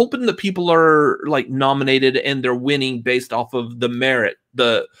 I'm hoping the people are like nominated and they're winning based off of the merit,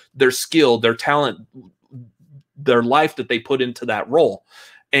 their skill, their talent, their life that they put into that role.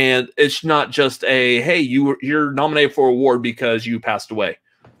 And it's not just a, hey, you're nominated for an award because you passed away.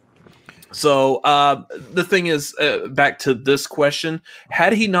 So the thing is, back to this question,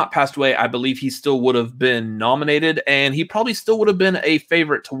 had he not passed away, I believe he still would have been nominated, and he probably still would have been a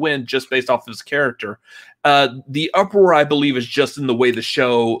favorite to win just based off of his character. The uproar, I believe, is just in the way the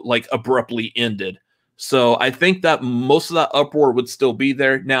show like abruptly ended. So I think that most of that uproar would still be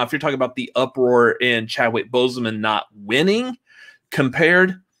there. Now, if you're talking about the uproar in Chadwick Boseman not winning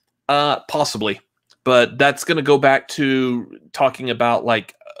compared, possibly. But that's going to go back to talking about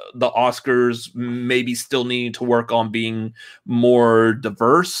like the Oscars maybe still needing to work on being more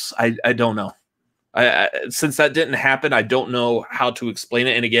diverse. I don't know. Since that didn't happen, I don't know how to explain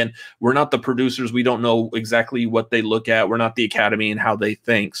it. And again, we're not the producers. We don't know exactly what they look at. We're not the Academy and how they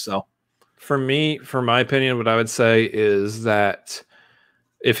think. So for my opinion, what I would say is that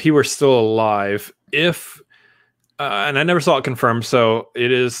if he were still alive, and I never saw it confirmed, so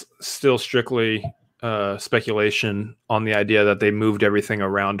it is still strictly speculation on the idea that they moved everything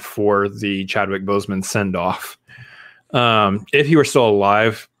around for the Chadwick Boseman send-off. If he were still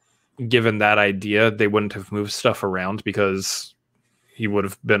alive, given that idea, they wouldn't have moved stuff around because he would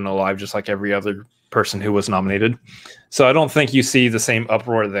have been alive just like every other person who was nominated. So I don't think you see the same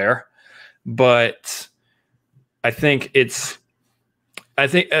uproar there. But I think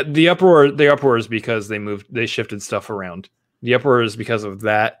the uproar is because they shifted stuff around. The uproar is because of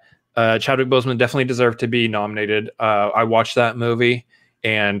that. Chadwick Boseman definitely deserved to be nominated. I watched that movie,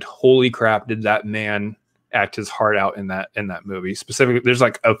 and holy crap, did that man act his heart out in that movie. Specifically, there's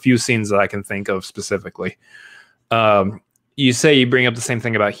like a few scenes that I can think of specifically. You bring up the same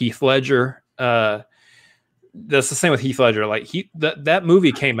thing about Heath Ledger. That's the same with Heath Ledger. Like that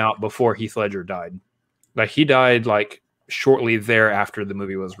movie came out before Heath Ledger died. Like he died like shortly thereafter the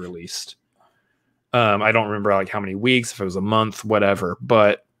movie was released. I don't remember like how many weeks, if it was a month, whatever,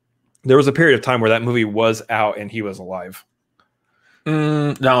 but there was a period of time where that movie was out and he was alive.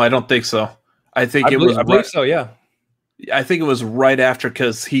 No, I don't think so. I believe so. Yeah. I think it was right after,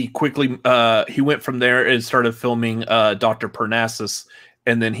 because he quickly he went from there and started filming Dr. Parnassus,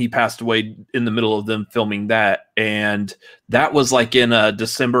 and then he passed away in the middle of them filming that, and that was like in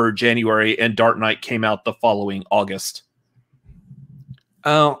December or January, and Dark Knight came out the following August.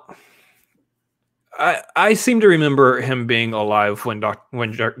 Oh, I seem to remember him being alive when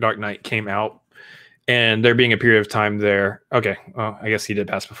Dark Knight came out, and there being a period of time there. Okay, well, I guess he did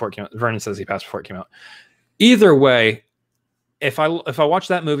pass before it came out. Vernon says he passed before it came out. Either way, if I watch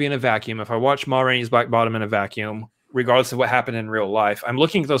that movie in a vacuum, if I watch Ma Rainey's Black Bottom in a vacuum, regardless of what happened in real life, I'm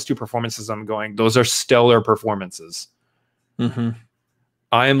looking at those two performances. I'm going, those are stellar performances. Mm-hmm.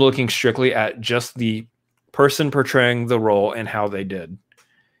 I am looking strictly at just the person portraying the role and how they did.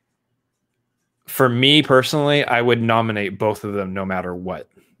 For me personally, I would nominate both of them no matter what,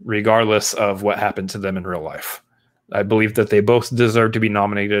 regardless of what happened to them in real life. I believe that they both deserve to be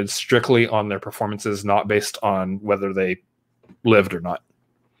nominated strictly on their performances, not based on whether they lived or not.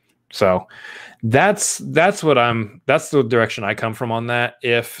 So that's the direction I come from on that.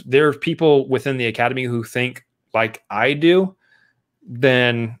 If there are people within the Academy who think like I do,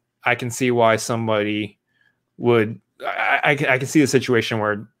 then I can see why somebody would. I can see the situation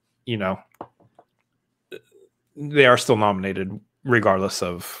where, you know, they are still nominated regardless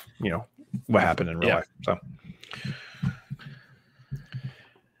of, you know, what happened in real life. So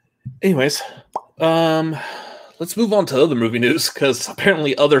anyways, let's move on to other movie news, because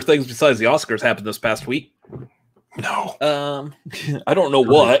apparently other things besides the Oscars happened this past week. No. I don't know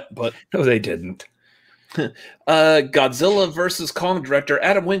what, but no, they didn't. Godzilla versus Kong director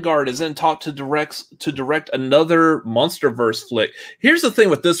Adam Wingard is in talk to direct another MonsterVerse flick. Here's the thing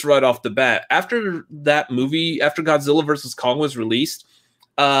with this right off the bat. After that movie, after Godzilla versus Kong was released,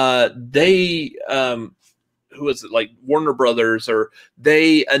 they who is it, like Warner Brothers, or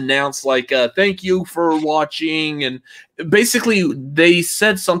they announced like thank you for watching, and basically they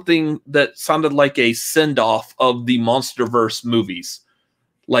said something that sounded like a send-off of the MonsterVerse movies.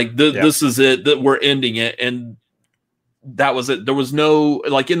 Like this is it, that we're ending it, and that was it. There was no,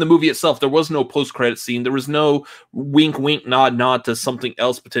 like in the movie itself, there was no post-credit scene. There was no wink, wink, nod, nod to something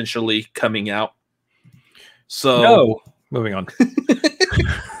else potentially coming out. So no, moving on.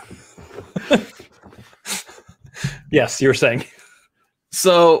 Yes, you were saying.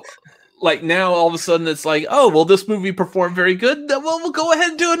 So, like now, all of a sudden, it's like, oh, well, this movie performed very good. Well, we'll go ahead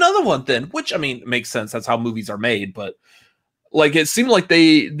and do another one then. Which, I mean, makes sense. That's how movies are made. But like, it seemed like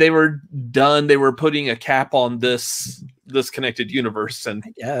they were done. They were putting a cap on this connected universe. And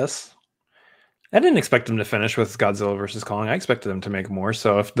yes, I didn't expect them to finish with Godzilla versus Kong. I expected them to make more.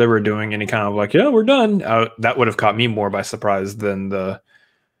 So if they were doing any kind of like, yeah, we're done, that would have caught me more by surprise than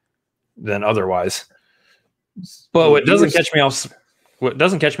otherwise. But what doesn't catch me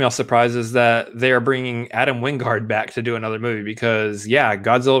off surprise is that they are bringing Adam Wingard back to do another movie, because yeah,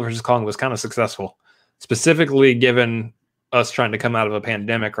 Godzilla vs. Kong was kind of successful, specifically given us trying to come out of a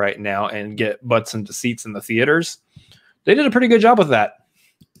pandemic right now and get butts into seats in the theaters. They did a pretty good job with that.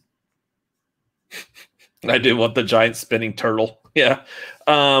 I do want the giant spinning turtle. Yeah.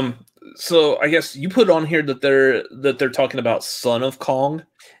 So I guess you put on here that they're talking about Son of Kong.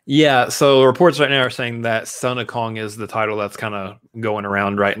 Yeah, so reports right now are saying that Son of Kong is the title that's kind of going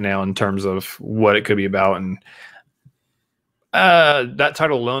around right now in terms of what it could be about. And that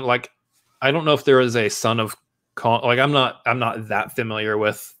title alone, like, I don't know if there is a Son of Kong. Like, I'm not that familiar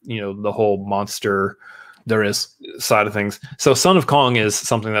with, the whole monster there is side of things. So Son of Kong is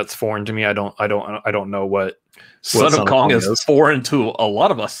something that's foreign to me. I don't know what Son of Kong is foreign to a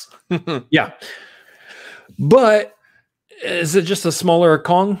lot of us. Yeah. But is it just a smaller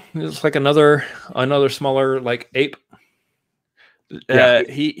Kong? It's like another smaller like ape. Yeah,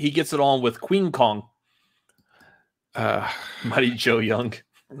 he gets it on with Queen Kong. Mighty Joe Young.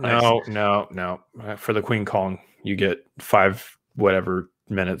 No. For the Queen Kong, you get 5 whatever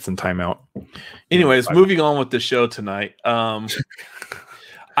minutes in timeout. Anyways, moving on with the show tonight.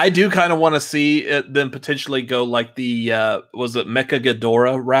 I do kind of want to see it then potentially go like the was it Mecha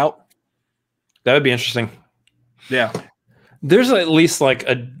Ghidorah route? That would be interesting. Yeah. There's at least like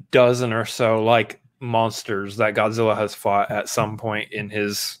a dozen or so like monsters that Godzilla has fought at some point in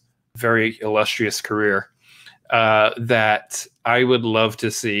his very illustrious career that I would love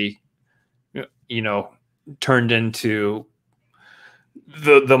to see, turned into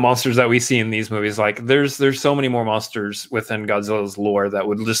the monsters that we see in these movies. Like there's so many more monsters within Godzilla's lore that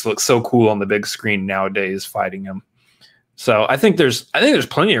would just look so cool on the big screen nowadays fighting him. So I think there's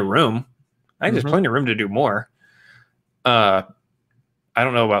plenty of room. I think there's plenty of room to do more. I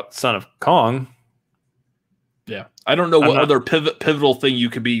don't know about Son of Kong. Yeah. I don't know what other pivotal thing you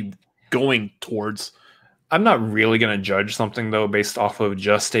could be going towards. I'm not really going to judge something though based off of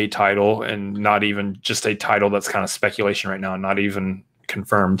just a title, and not even just a title that's kind of speculation right now and not even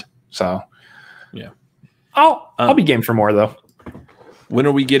confirmed. So yeah. I'll be game for more though. When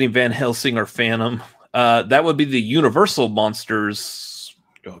are we getting Van Helsing or Phantom? That would be the Universal Monsters.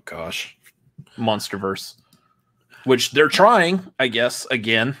 Oh gosh. MonsterVerse. Which they're trying, I guess,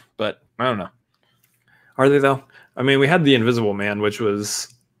 again, but I don't know. Are they though? I mean, we had the Invisible Man, which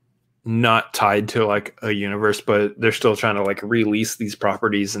was not tied to like a universe, but they're still trying to like release these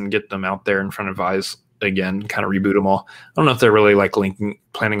properties and get them out there in front of eyes again, kind of reboot them all. I don't know if they're really like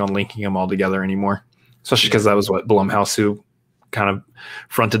planning on linking them all together anymore, especially because that was what Blumhouse who kind of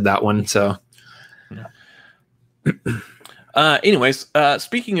fronted that one. So yeah. Anyways,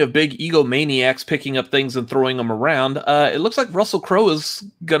 speaking of big egomaniacs picking up things and throwing them around, it looks like Russell Crowe is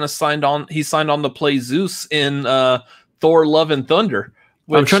gonna signed on to play Zeus in Thor: Love and Thunder.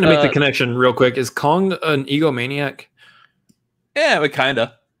 Which, I'm trying to make the connection real quick. Is Kong an egomaniac? Yeah, but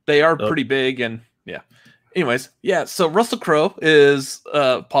kinda. They are pretty big, and yeah. Anyways, yeah. So Russell Crowe is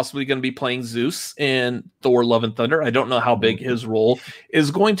possibly going to be playing Zeus in Thor: Love and Thunder. I don't know how big his role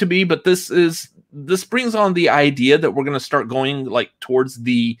is going to be, but this brings on the idea that we're going to start going like towards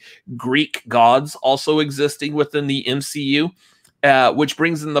the Greek gods also existing within the MCU, which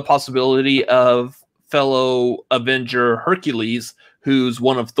brings in the possibility of fellow Avenger Hercules who's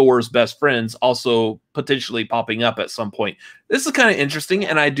one of Thor's best friends, also potentially popping up at some point. This is kind of interesting,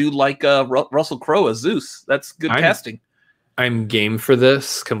 and I do like Russell Crowe as Zeus. That's good casting. I'm game for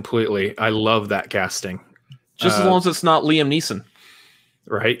this completely. I love that casting. Just as long as it's not Liam Neeson.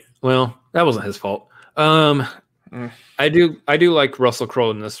 Right. Well, that wasn't his fault. I do like Russell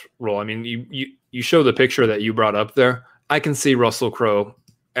Crowe in this role. I mean, you show the picture that you brought up there. I can see Russell Crowe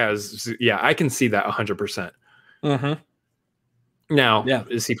as, I can see that 100%. Now,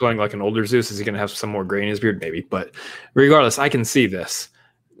 is he playing like an older Zeus? Is he going to have some more gray in his beard? Maybe. But regardless, I can see this.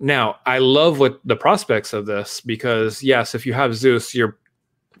 Now, I love what the prospects of this, because yes, if you have Zeus, you're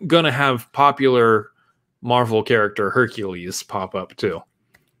going to have popular Marvel character Hercules pop up too.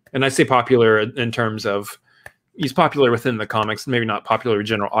 And I say popular in terms of he's popular within the comics, maybe not popular with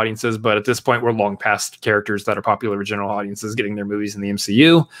general audiences, but at this point we're long past characters that are popular with general audiences getting their movies in the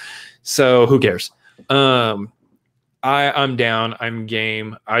MCU. So who cares? I'm down. I'm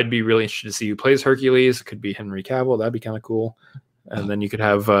game. I'd be really interested to see who plays Hercules. It could be Henry Cavill. That'd be kind of cool. And then you could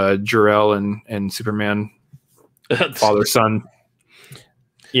have Jor-El and Superman, father son.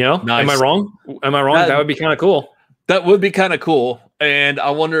 You know, nice. Am I wrong? That would be kind of cool. That would be kind of cool. And I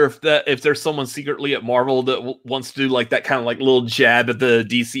wonder if there's someone secretly at Marvel that wants to do like that kind of like little jab at the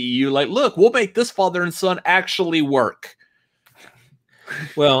DCEU. Like, look, we'll make this father and son actually work.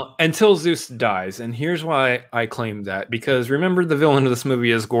 Well, until Zeus dies. And here's why I claim that. Because remember, the villain of this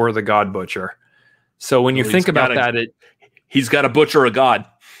movie is Gore the God Butcher. So when you think about that, he's got to butcher a god.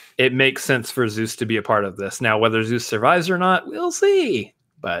 It makes sense for Zeus to be a part of this. Now, whether Zeus survives or not, we'll see.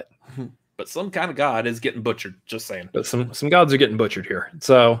 But some kind of god is getting butchered. Just saying. But some gods are getting butchered here.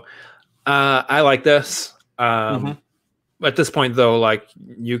 So I like this. At this point, though, like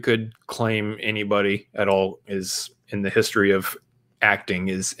you could claim anybody at all is in the history of acting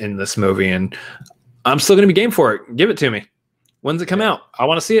is in this movie, and I'm still going to be game for it. Give it to me. When's it come out? I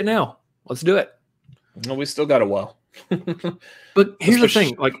want to see it now. Let's do it. No, we still got a while. But here's the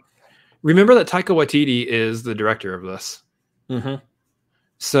thing: like, remember that Taika Waititi is the director of this.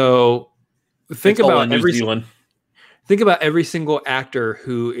 So think about every single actor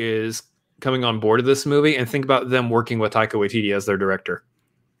who is coming on board of this movie, and think about them working with Taika Waititi as their director.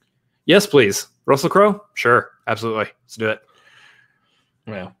 Yes, please. Russell Crowe? Sure, absolutely. Let's do it.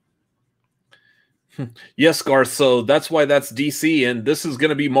 Yeah. Yes, Garth. So that's why that's DC, and this is going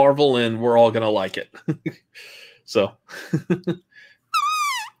to be Marvel, and we're all going to like it. So,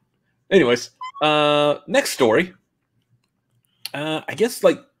 anyways, next story. I guess,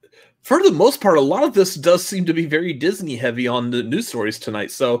 like, for the most part, a lot of this does seem to be very Disney heavy on the news stories tonight.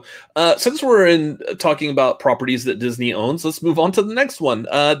 So, since we're talking about properties that Disney owns, let's move on to the next one.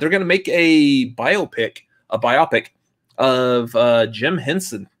 They're going to make a biopic of Jim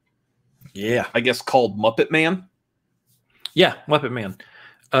Henson. Yeah, I guess called Muppet Man. Yeah, Muppet Man.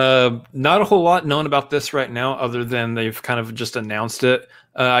 Not a whole lot known about this right now, other than they've kind of just announced it.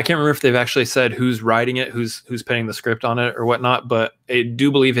 I can't remember if they've actually said who's writing it, who's penning the script on it, or whatnot. But I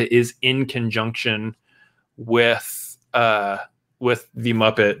do believe it is in conjunction with the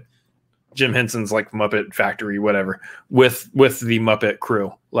Muppet, Jim Henson's like Muppet Factory, whatever, with the Muppet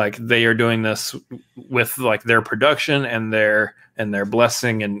crew. Like they are doing this with like their production and their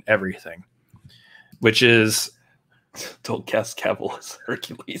blessing and everything, which is. Don't cast Cavill as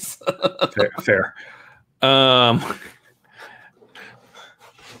Hercules. fair.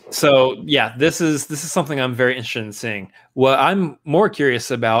 So yeah, this is something I'm very interested in seeing. What I'm more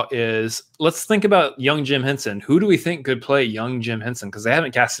curious about is, let's think about young Jim Henson. Who do we think could play young Jim Henson? Because they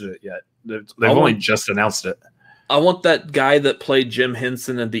haven't casted it yet. They've only just announced it. I want that guy that played Jim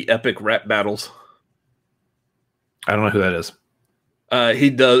Henson in the epic rap battles. I don't know who that is. He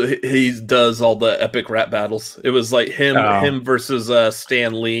does all the epic rap battles. It was like him versus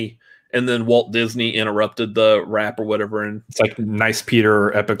Stan Lee, and then Walt Disney interrupted the rap or whatever. And it's like Nice Peter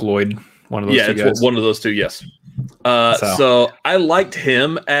or Epic Lloyd, one of those two guys. One of those two, yes. So I liked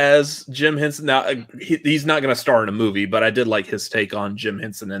him as Jim Henson. Now he's not going to star in a movie, but I did like his take on Jim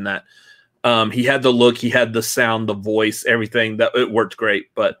Henson in that. He had the look, he had the sound, the voice, everything. That it worked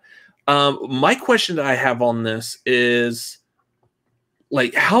great. But my question that I have on this is,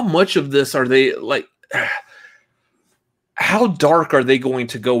 like, how much of this are they, like, how dark are they going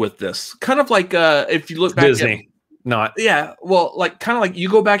to go with this? Kind of like if you look back Disney, not. Yeah, well, like kind of like you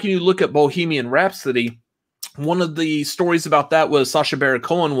go back and you look at Bohemian Rhapsody. One of the stories about that was Sacha Baron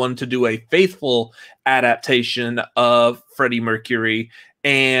Cohen wanted to do a faithful adaptation of Freddie Mercury,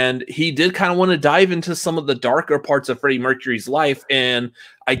 and he did kind of want to dive into some of the darker parts of Freddie Mercury's life, and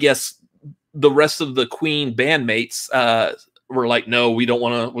I guess the rest of the Queen bandmates were like, no, we don't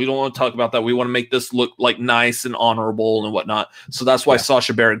want to talk about that. We want to make this look like nice and honorable and whatnot. So that's why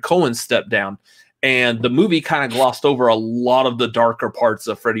Sacha Baron Cohen stepped down. And the movie kind of glossed over a lot of the darker parts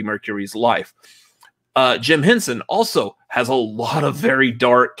of Freddie Mercury's life. Jim Henson also has a lot of very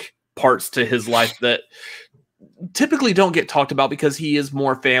dark parts to his life that typically don't get talked about because he is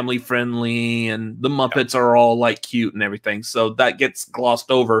more family friendly and the Muppets are all like cute and everything. So that gets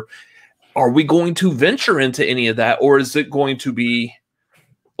glossed over. Are we going to venture into any of that, or is it going to be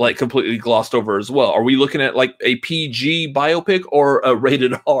like completely glossed over as well? Are we looking at like a PG biopic or a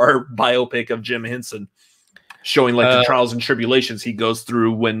rated R biopic of Jim Henson showing like the trials and tribulations he goes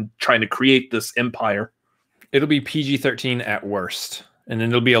through when trying to create this empire? It'll be PG-13 at worst. And then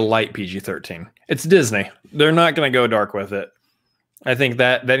it'll be a light PG-13. It's Disney. They're not going to go dark with it. I think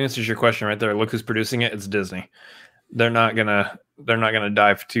that answers your question right there. Look who's producing it. It's Disney. They're not gonna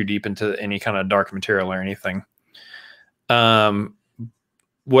dive too deep into any kind of dark material or anything.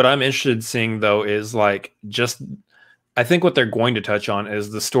 What I'm interested in seeing though is like I think what they're going to touch on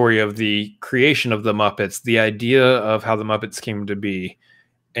is the story of the creation of the Muppets, the idea of how the Muppets came to be,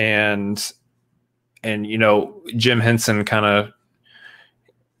 and you know, Jim Henson kind of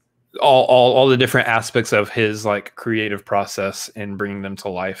all the different aspects of his like creative process and bringing them to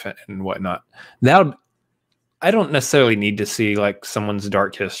life and whatnot. Now, I don't necessarily need to see like someone's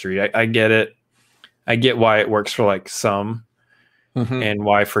dark history. I get it. I get why it works for like some, and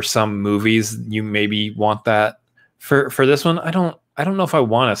why for some movies you maybe want that. For this one, I don't know if I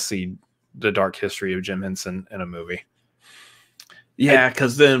want to see the dark history of Jim Henson in a movie. Yeah,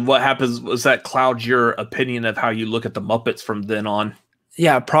 because then what happens was that clouds your opinion of how you look at the Muppets from then on.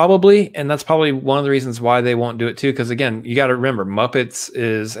 Yeah, probably. And that's probably one of the reasons why they won't do it too. Because again, you got to remember, Muppets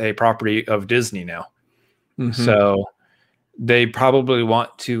is a property of Disney now. So they probably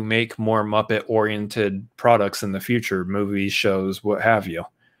want to make more Muppet-oriented products in the future, movies, shows, what have you.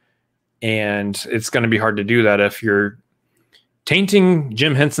 And it's going to be hard to do that if you're tainting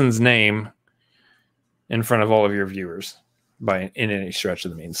Jim Henson's name in front of all of your viewers in any stretch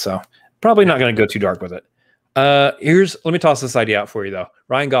of the means. So probably not going to go too dark with it. Let me toss this idea out for you though.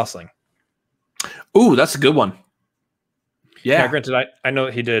 Ryan Gosling. Ooh, that's a good one. Yeah. Now, granted, I know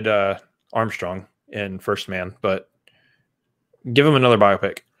that he did Armstrong in First Man, but give him another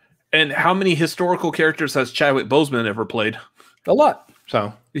biopic. And how many historical characters has Chadwick Boseman ever played? A lot.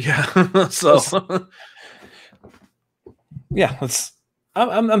 So yeah. So yeah,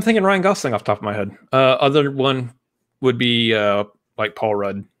 I'm thinking Ryan Gosling off the top of my head. Other one would be like Paul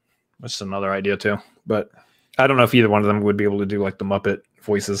Rudd. That's another idea too. But I don't know if either one of them would be able to do like the Muppet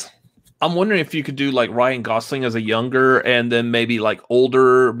voices. I'm wondering if you could do like Ryan Gosling as a younger and then maybe like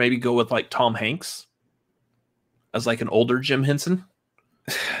older, maybe go with like Tom Hanks as like an older Jim Henson.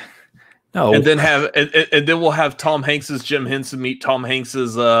 No. And then and then we'll have Tom Hanks's Jim Henson meet Tom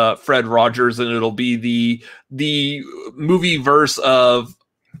Hanks's Fred Rogers, and it'll be the movie verse of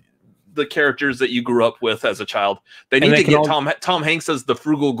the characters that you grew up with as a child. They need to get Tom Hanks as the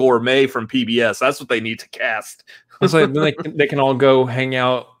frugal gourmet from PBS. That's what they need to cast. So they can all go hang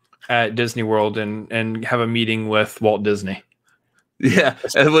out at Disney World and have a meeting with Walt Disney. Yeah,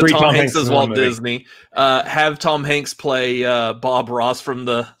 and with Tom Hanks as Walt Disney. Have Tom Hanks play Bob Ross from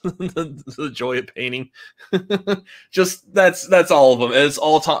the Joy of Painting. Just that's all of them. It's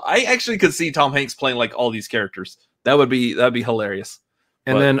all Tom. I actually could see Tom Hanks playing like all these characters. That'd be hilarious.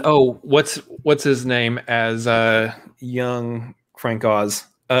 And then what's his name as young Frank Oz?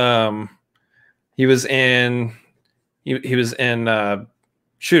 He was in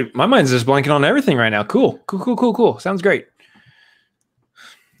shoot, my mind's just blanking on everything right now. Cool. Sounds great.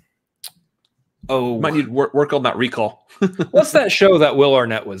 Oh, might need to work on that recall. What's that show that Will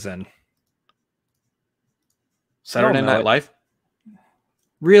Arnett was in? Saturday Night Live?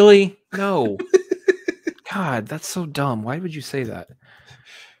 Really? No. God, that's so dumb. Why would you say that?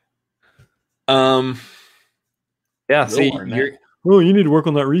 Yeah, see, you need to work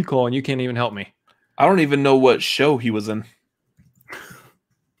on that recall, and you can't even help me. I don't even know what show he was in.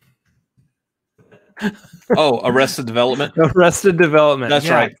 Oh, Arrested Development. Arrested Development. That's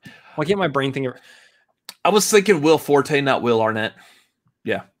right. Why can't my brain think of? I was thinking Will Forte, not Will Arnett.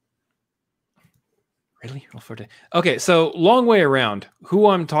 Yeah. Really? Will Forte. Okay, so long way around. Who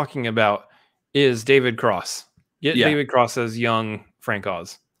I'm talking about is David Cross. Get David Cross as young Frank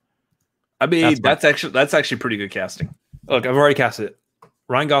Oz. I mean, that's actually pretty good casting. Look, I've already casted it.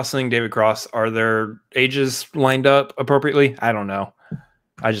 Ryan Gosling, David Cross. Are their ages lined up appropriately? I don't know.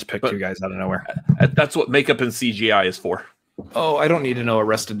 I just picked two guys out of nowhere. That's what makeup and CGI is for. Oh, I don't need to know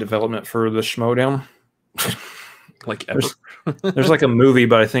Arrested Development for the Schmodown. Like ever. There's like a movie,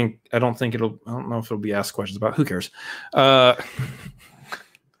 but I don't know if it'll be asked questions about. Who cares?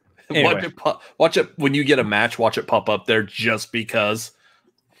 Anyway. Watch it when you get a match. Watch it pop up there just because.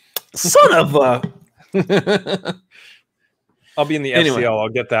 Son of a. I'll be in the FCL. I'll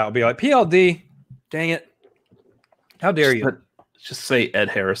get that. I'll be like PLD. Dang it! How dare you? Just say Ed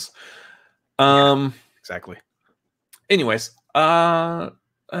Harris. Exactly. Anyways, while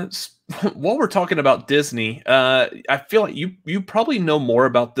we're talking about Disney, I feel like you probably know more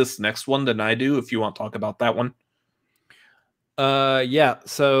about this next one than I do. If you want to talk about that one. Yeah.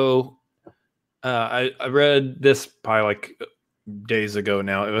 So I read this probably like days ago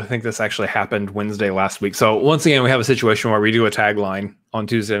now. I think this actually happened Wednesday last week. So once again, we have a situation where we do a tagline on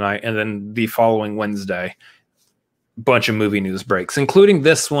Tuesday night, and then the following Wednesday, bunch of movie news breaks, including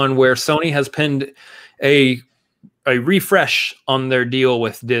this one where Sony has pinned a refresh on their deal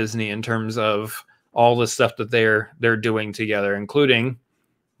with Disney in terms of all the stuff that they're doing together, including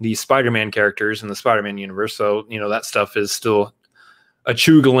the Spider-Man characters in the Spider-Man universe. So, that stuff is still a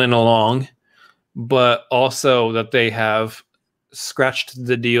chugging along, but also that they have scratched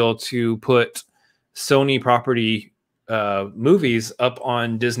the deal to put Sony property movies up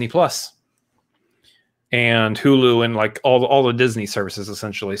on Disney Plus and Hulu and like all the Disney services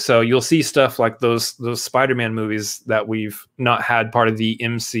essentially. So you'll see stuff like those Spider-Man movies that we've not had part of the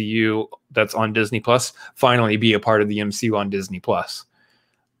MCU that's on Disney Plus finally be a part of the MCU on Disney Plus.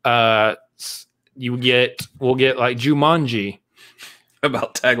 We'll get like Jumanji.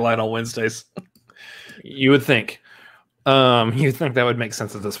 About tagline on Wednesdays. You would think. You'd think that would make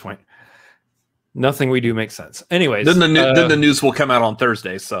sense at this point. Nothing we do makes sense. Anyways, then the news will come out on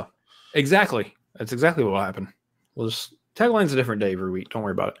Thursday. So exactly, that's exactly what will happen. We'll just tagline's a different day every week. Don't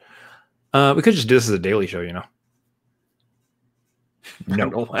worry about it. We could just do this as a daily show, No, I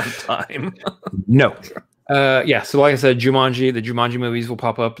don't have time. No. Yeah, so like I said, the Jumanji movies will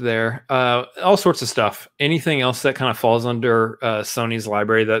pop up there. All sorts of stuff. Anything else that kind of falls under Sony's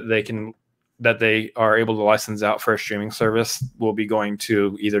library that they are able to license out for a streaming service will be going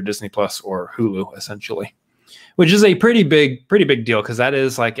to either Disney Plus or Hulu, essentially, which is a pretty big deal because that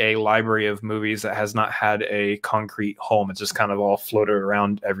is like a library of movies that has not had a concrete home. It's just kind of all floated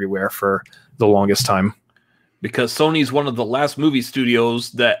around everywhere for the longest time. Because Sony's one of the last movie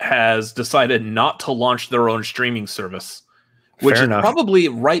studios that has decided not to launch their own streaming service, which is probably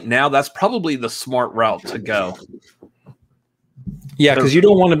right now, that's probably the smart route to go. Yeah, because you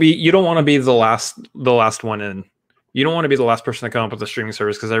don't want to be the last one in. You don't want to be the last person to come up with a streaming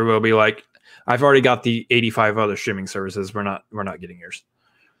service because everybody will be like, I've already got the 85 other streaming services. We're not getting yours.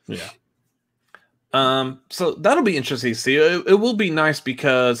 Yeah. So that'll be interesting to see. It will be nice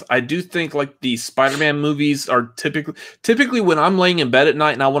because I do think like the Spider-Man movies are typically when I'm laying in bed at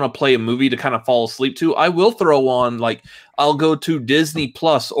night and I want to play a movie to kind of fall asleep to, I will throw on like I'll go to Disney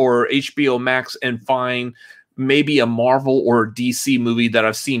Plus or HBO Max and find maybe a Marvel or DC movie that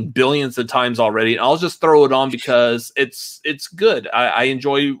I've seen billions of times already, and I'll just throw it on because it's good. I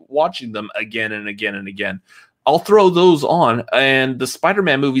enjoy watching them again and again and again. I'll throw those on, and the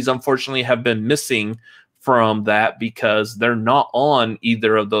Spider-Man movies, unfortunately, have been missing from that because they're not on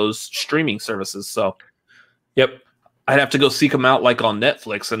either of those streaming services. So, yep, I'd have to go seek them out like on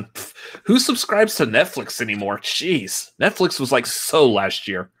Netflix. And who subscribes to Netflix anymore? Jeez, Netflix was like so last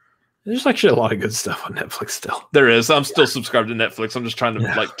year. There's actually a lot of good stuff on Netflix still. There is. I'm still subscribed to Netflix. I'm just trying to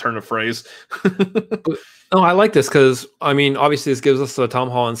like turn a phrase. Oh, I like this because, I mean, obviously this gives us the Tom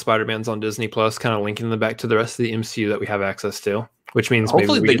Holland Spider-Man's on Disney Plus, kind of linking them back to the rest of the MCU that we have access to, which means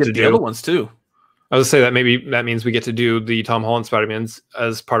hopefully maybe we get to the other ones too. I was going to say that means we get to do the Tom Holland Spider-Man's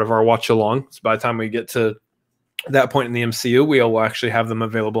as part of our watch along. So by the time we get to that point in the MCU, we will actually have them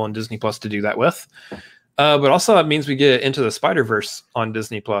available on Disney Plus to do that with. But also that means we get Into the Spider-Verse on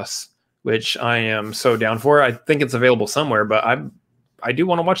Disney Plus, which I am so down for. I think it's available somewhere, but I do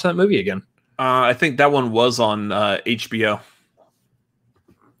want to watch that movie again. I think that one was on HBO.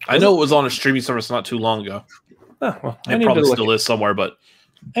 I know it was on a streaming service not too long ago. Oh, well, it probably still is somewhere, but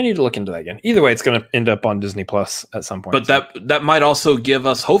I need to look into that again. Either way, it's going to end up on Disney Plus at some point. But that might also give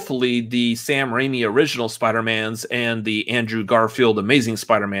us, hopefully, the Sam Raimi original Spider-Mans and the Andrew Garfield Amazing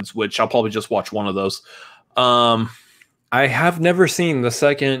Spider-Mans, which I'll probably just watch one of those. I have never seen the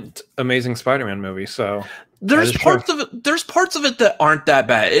second Amazing Spider-Man movie, so there's parts of it that aren't that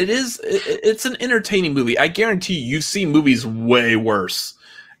bad. It's an entertaining movie. I guarantee you've seen movies way worse,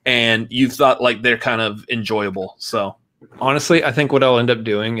 and you've thought like they're kind of enjoyable. So honestly, I think what I'll end up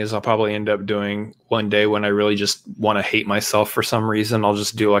doing is I'll probably end up doing one day when I really just want to hate myself for some reason. I'll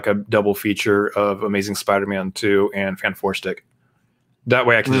just do like a double feature of Amazing Spider-Man 2 and Fan4 Stick. That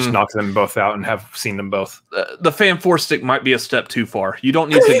way I can just knock them both out and have seen them both. The fan 4 stick might be a step too far. You don't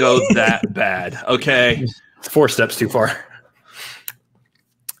need to go that bad, okay? 4 steps too far.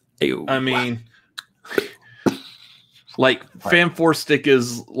 Ew. I mean, like, fan 4 stick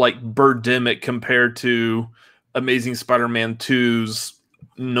is like Birdemic compared to Amazing Spider-Man 2's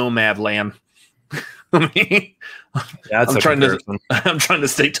Nomadland. I mean, I'm trying to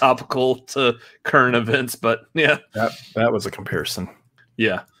stay topical to current events, but yeah, that was a comparison.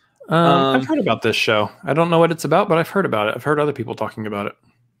 Yeah, I've heard about this show. I don't know what it's about, but I've heard about it. I've heard other people talking about it,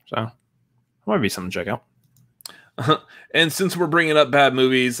 so it might be something to check out. And since we're bringing up bad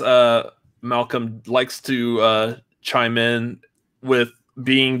movies, Malcolm likes to chime in with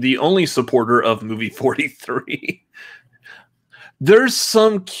being the only supporter of movie 43. There's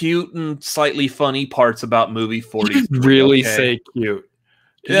some cute and slightly funny parts about movie 43. Really say cute.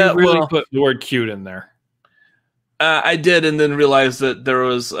 Did you really put the word cute in there? I did, and then realized that there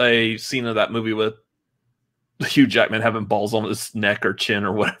was a scene of that movie with Hugh Jackman having balls on his neck or chin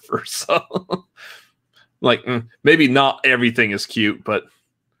or whatever. So, like, maybe not everything is cute, but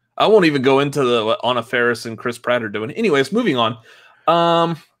I won't even go into what Anna Faris and Chris Pratt are doing. Anyways, moving on.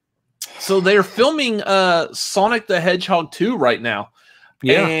 So they're filming Sonic the Hedgehog 2 right now.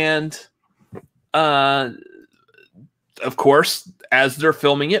 Yeah. And of course, as they're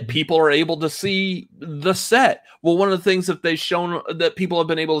filming it, people are able to see the set. Well, one of the things that they've shown that people have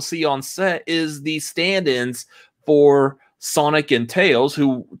been able to see on set is the stand-ins for Sonic and Tails,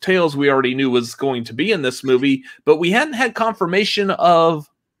 who Tails we already knew was going to be in this movie, but we hadn't had confirmation of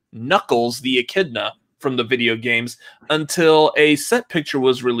Knuckles, the Echidna, from the video games until a set picture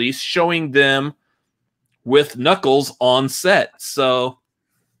was released showing them with Knuckles on set. So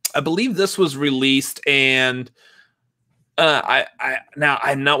I believe this was released, and I'm not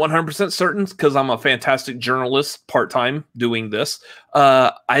 100% certain because I'm a fantastic journalist part-time doing this.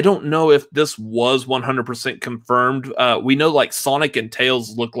 I don't know if this was 100% confirmed. We know like Sonic and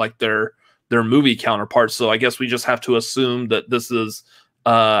Tails look like their movie counterparts, so I guess we just have to assume that this is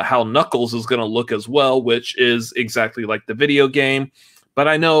how Knuckles is going to look as well, which is exactly like the video game. But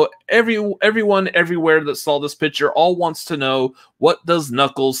I know everyone everywhere that saw this picture all wants to know, what does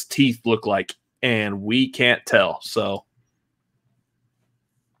Knuckles' teeth look like? And we can't tell. So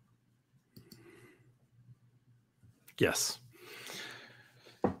yes.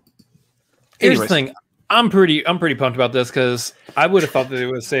 Here's the thing. I'm pretty pumped about this because I would have thought that they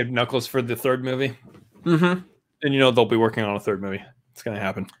would have saved Knuckles for the third movie. Mm-hmm. And they'll be working on a third movie. It's going to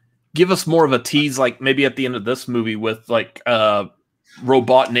happen. Give us more of a tease, like maybe at the end of this movie with like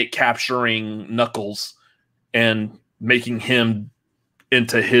Robotnik capturing Knuckles and making him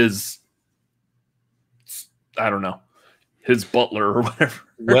into his, I don't know, his butler or whatever.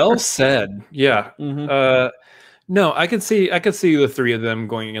 Well said. Yeah. Mm-hmm. No, I could see the three of them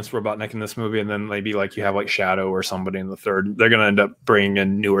going against Robotnik in this movie, and then maybe like you have like Shadow or somebody in the third. They're gonna end up bringing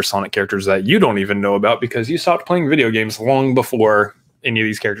in newer Sonic characters that you don't even know about because you stopped playing video games long before any of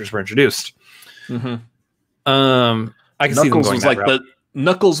these characters were introduced. Mm-hmm. I can see them going that route.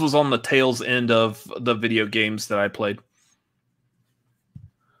 Knuckles was on the tails end of the video games that I played.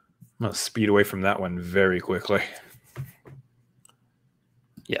 I'm gonna speed away from that one very quickly.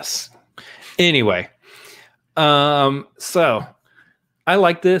 Yes. Anyway. So I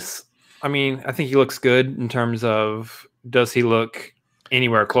like this. I mean, I think he looks good in terms of, does he look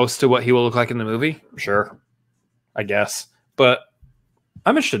anywhere close to what he will look like in the movie? Sure. I guess. But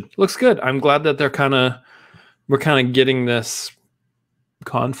I'm interested. Looks good. I'm glad that we're kind of getting this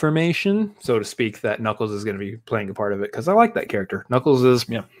confirmation, so to speak, that Knuckles is going to be playing a part of it because I like that character. Knuckles is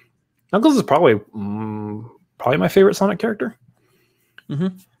probably my favorite Sonic character.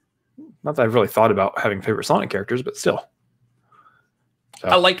 Mm-hmm. Not that I've really thought about having favorite Sonic characters, but still. So.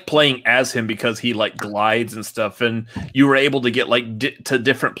 I liked playing as him because he like glides and stuff, and you were able to get like to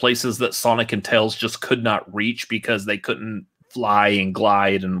different places that Sonic and Tails just could not reach because they couldn't fly and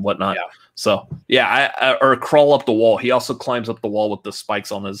glide and whatnot. Yeah. So yeah, or crawl up the wall. He also climbs up the wall with the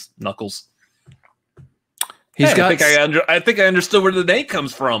spikes on his knuckles. I think I understood where the name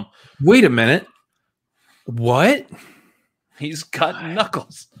comes from. Wait a minute. What? He's got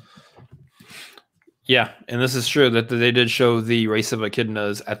knuckles. Yeah, and this is true that they did show the race of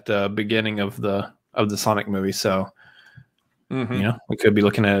echidnas at the beginning of the Sonic movie, so we could be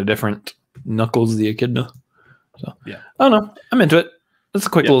looking at a different Knuckles the Echidna. So yeah, I don't know. I'm into it. That's a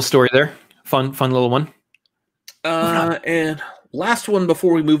quick little story there. Fun little one. And last one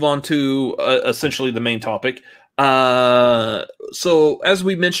before we move on to essentially the main topic. So as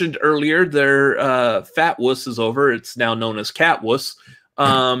we mentioned earlier, their Fat Wuss is over. It's now known as Cat Wuss.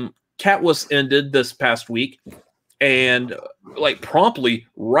 Cat Wuss ended this past week, and like promptly,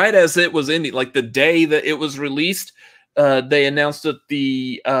 right as it was ending, like the day that it was released, they announced that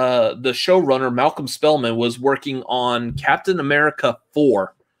the showrunner Malcolm Spellman was working on Captain America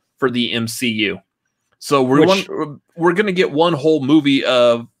 4 for the MCU. So we're going to get one whole movie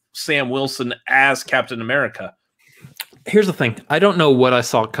of Sam Wilson as Captain America. Here's the thing. I don't know what I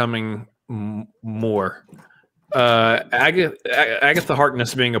saw coming more. Agatha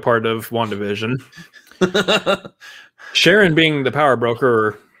Harkness being a part of WandaVision. Sharon being the power broker,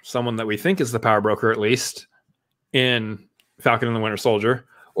 or someone that we think is the power broker at least, in Falcon and the Winter Soldier.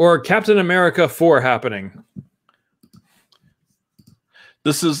 Or Captain America 4 happening.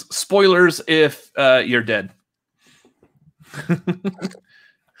 This is spoilers if you're dead.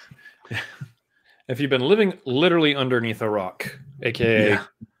 If you've been living literally underneath a rock, aka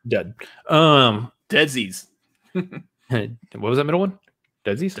dead. Deadsies. What was that middle one?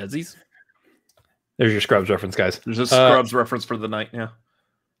 Deadsies? Deadsies. There's your Scrubs reference, guys. There's a Scrubs reference for the night, yeah.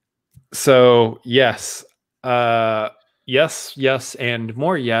 So, yes. Yes, and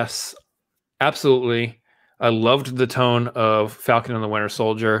more yes. Absolutely. I loved the tone of Falcon and the Winter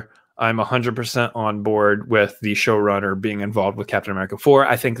Soldier. I'm 100% on board with the showrunner being involved with Captain America 4.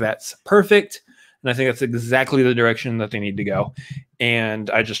 I think that's perfect, and I think that's exactly the direction that they need to go. And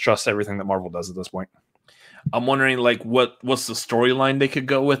I just trust everything that Marvel does at this point. I'm wondering, like, what's the storyline they could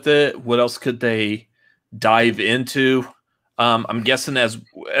go with it? What else could they dive into? I'm guessing as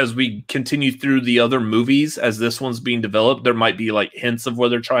we continue through the other movies, as this one's being developed, there might be like hints of where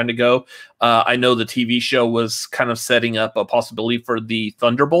they're trying to go. I know the TV show was kind of setting up a possibility for the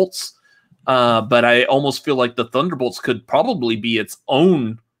Thunderbolts, but I almost feel like the Thunderbolts could probably be its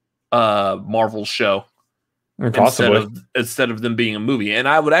own Marvel show. Instead of them being a movie. And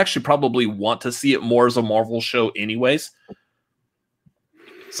I would actually probably want to see it more as a Marvel show anyways.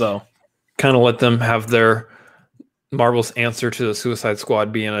 So kind of let them have their Marvel's answer to the Suicide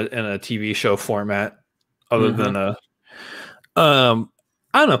Squad be in a TV show format other than a I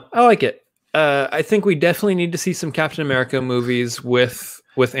don't know. I like it. I think we definitely need to see some Captain America movies with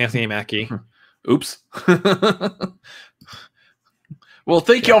Anthony Mackie. Oops. Well,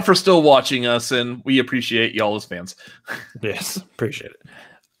 thank y'all for still watching us, and we appreciate y'all as fans. Yes, appreciate it.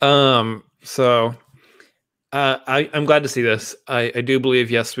 So I'm glad to see this. I do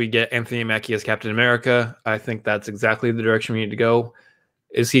believe, yes, we get Anthony Mackie as Captain America. I think that's exactly the direction we need to go.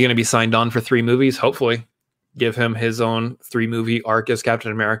 Is he going to be signed on for 3 movies? Hopefully. Give him his own 3-movie arc as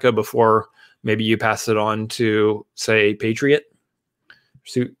Captain America before maybe you pass it on to, say, Patriot.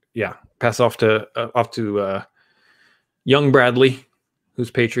 So, yeah, pass off to young Bradley,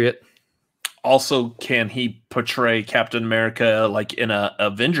 who's Patriot. Also, can he portray Captain America like in a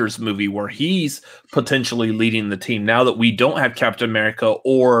Avengers movie where he's potentially leading the team now that we don't have Captain America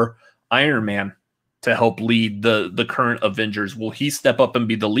or Iron Man to help lead the current Avengers? Will he step up and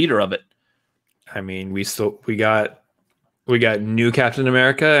be the leader of it? I mean, we got new Captain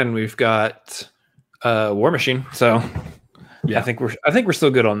America and we've got War Machine. So yeah, I think we're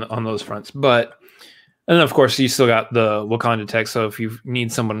still good on those fronts. But and then, of course, you still got the Wakanda tech. So if you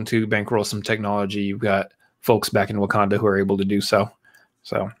need someone to bankroll some technology, you've got folks back in Wakanda who are able to do so.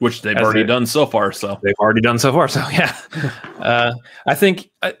 So, which they've already done so far. So yeah. I think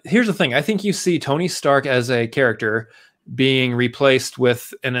here's the thing. I think you see Tony Stark as a character being replaced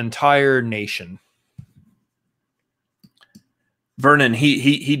with an entire nation. Vernon,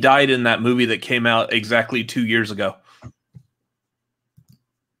 he died in that movie that came out exactly 2 years ago.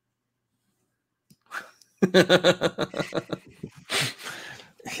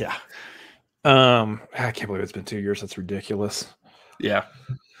 Yeah. I can't believe it's been 2 years. That's ridiculous. Yeah.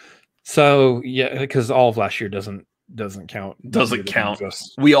 So yeah, because all of last year doesn't count. Doesn't count.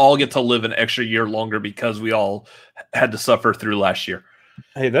 We all get to live an extra year longer because we all had to suffer through last year.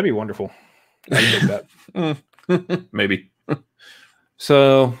 Hey, that'd be wonderful. I'd get that. Maybe.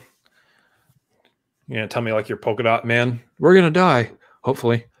 So, tell me like you're polka dot man. We're gonna die,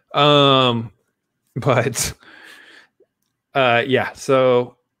 hopefully. But yeah,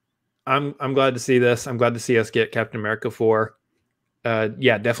 so I'm glad to see this. I'm glad to see us get Captain America 4.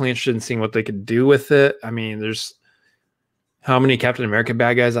 Yeah, definitely interested in seeing what they could do with it. I mean, there's how many Captain America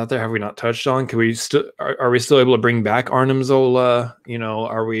bad guys out there have we not touched on? Can we still are we still able to bring back Arnim Zola?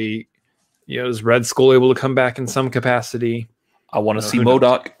 Are we is Red Skull able to come back in some capacity? I want to see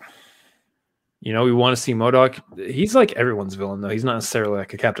MODOK. We want to see MODOK. He's like everyone's villain, though. He's not necessarily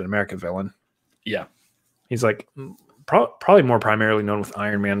like a Captain America villain. Yeah. He's like probably more primarily known with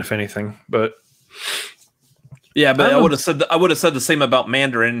Iron Man, if anything. But yeah, but I would have said the same about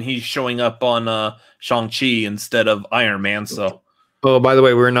Mandarin. He's showing up on Shang-Chi instead of Iron Man. So, oh, by the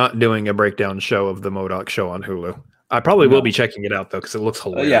way, we're not doing a breakdown show of the MODOK show on Hulu. I probably will be checking it out though because it looks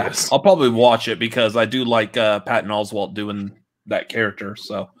hilarious. Yeah, I'll probably watch it because I do like Patton Oswalt doing that character.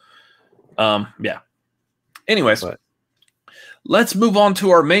 So, yeah. Anyways, let's move on to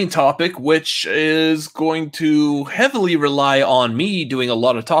our main topic, which is going to heavily rely on me doing a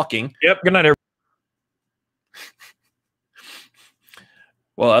lot of talking. Yep. Good night, everybody.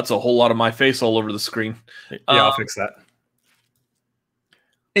 Well, that's a whole lot of my face all over the screen. Yeah, I'll fix that.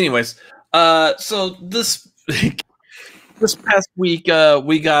 Anyways, so this past week,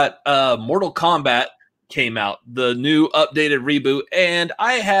 we got Mortal Kombat came out, the new updated reboot, and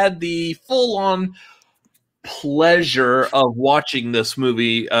I had the full-on pleasure of watching this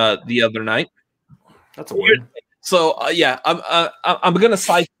movie the other night. That's a word. So yeah, I'm gonna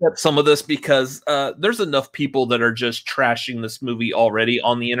sidestep some of this because there's enough people that are just trashing this movie already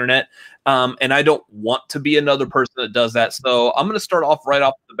on the internet, and I don't want to be another person that does that. So I'm gonna start off right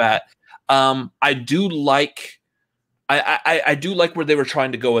off the bat. I do like where they were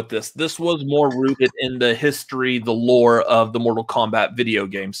trying to go with this. This was more rooted in the history, the lore of the Mortal Kombat video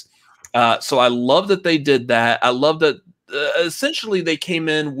games. So I love that they did that. I love that essentially they came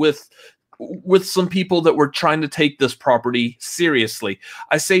in with some people that were trying to take this property seriously.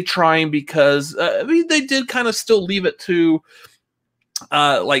 I say trying because I mean they did kind of still leave it to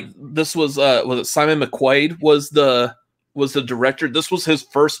like this was it Simon McQuaid was the director. This was his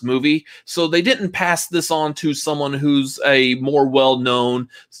first movie, so they didn't pass this on to someone who's a more well-known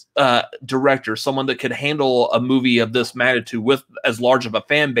director, someone that could handle a movie of this magnitude with as large of a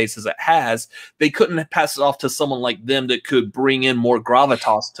fan base as it has. They couldn't pass it off to someone like them that could bring in more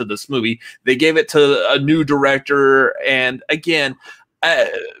gravitas to this movie. They gave it to a new director, and again,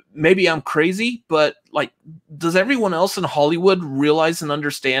 maybe I'm crazy, but like, does everyone else in Hollywood realize and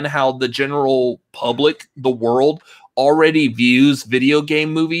understand how the general public, the world, already views video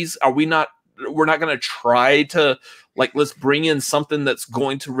game movies? We're not going to try to like, let's bring in something that's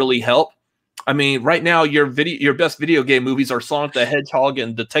going to really help. I mean, right now your best video game movies are Sonic the Hedgehog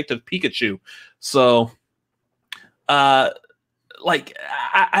and Detective Pikachu. So, like,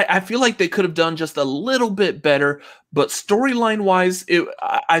 I feel like they could have done just a little bit better, but storyline wise,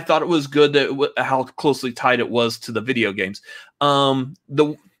 I thought it was good that how closely tied it was to the video games.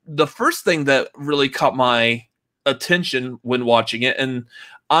 The first thing that really caught my attention when watching it, and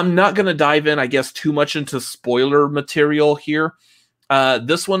I'm not going to dive in, I guess, too much into spoiler material here.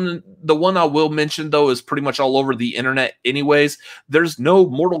 This one, the one I will mention though, is pretty much all over the internet anyways. There's no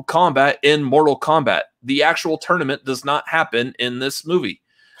Mortal Kombat in Mortal Kombat. The actual tournament does not happen in this movie.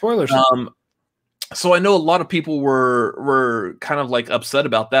 Spoilers. So I know a lot of people were kind of like upset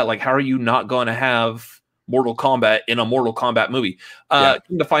about that. Like, how are you not going to have Mortal Kombat in a Mortal Kombat movie?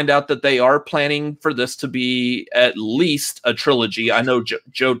 To find out that they are planning for this to be at least a trilogy. I know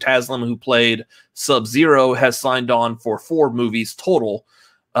Joe Taslim, who played Sub-Zero, has signed on for 4 movies total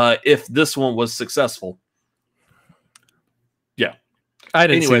if this one was successful. Yeah. I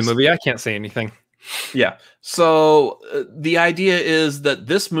didn't see the movie. I can't say anything. Yeah. So the idea is that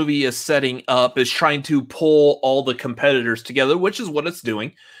this movie is trying to pull all the competitors together, which is what it's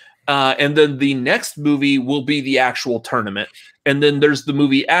doing. And then the next movie will be the actual tournament. And then there's the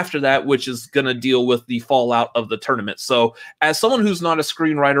movie after that, which is going to deal with the fallout of the tournament. So as someone who's not a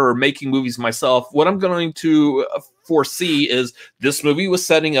screenwriter or making movies myself, what I'm going to foresee is this movie was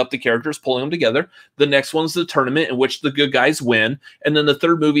setting up the characters, pulling them together. The next one's the tournament in which the good guys win. And then the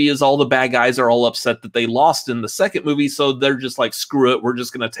third movie is all the bad guys are all upset that they lost in the second movie. So they're just like, screw it, we're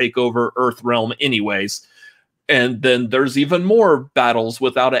just going to take over Earth Realm anyways. And then there's even more battles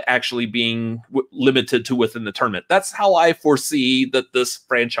without it actually being limited to within the tournament. That's how I foresee that this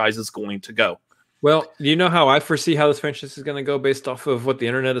franchise is going to go. Well, do you know how I foresee how this franchise is going to go based off of what the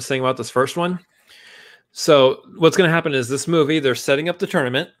internet is saying about this first one? So what's going to happen is this movie, they're setting up the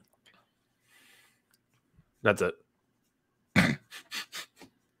tournament. That's it. I'm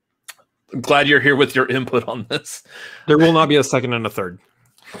glad you're here with your input on this. There will not be a second and a third.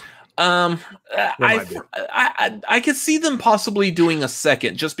 I could see them possibly doing a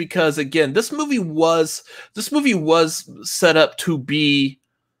second, just because again, this movie was set up to be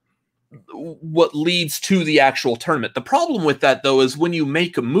what leads to the actual tournament. The problem with that though is when you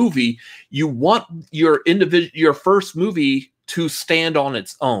make a movie, you want your first movie to stand on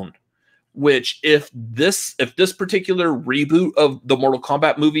its own. Which if this particular reboot of the Mortal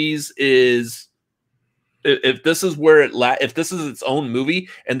Kombat movies is, if this is where if this is its own movie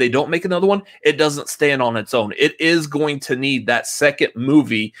and they don't make another one, it doesn't stand on its own. It is going to need that second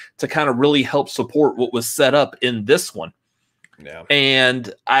movie to kind of really help support what was set up in this one. Yeah.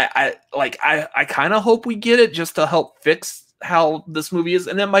 And I kind of hope we get it just to help fix how this movie is,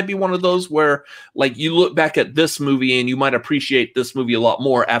 and that might be one of those where like you look back at this movie and you might appreciate this movie a lot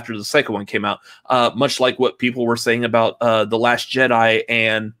more after the second one came out, much like what people were saying about The Last Jedi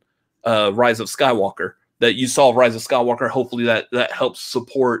and Rise of Skywalker, that you saw Rise of Skywalker. Hopefully that helps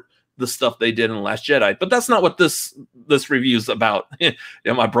support the stuff they did in The Last Jedi, but that's not what this review is about. Yeah,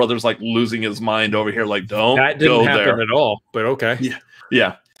 my brother's like losing his mind over here, like, don't that didn't go happen there at all, but okay.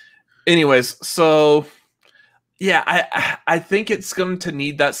 Yeah. Anyways, so yeah, I think it's going to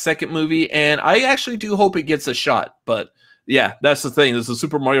need that second movie, and I actually do hope it gets a shot. But yeah, that's the thing. This is a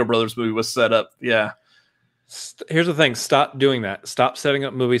Super Mario Brothers movie was set up. Yeah. Here's the thing. Stop doing that. Stop setting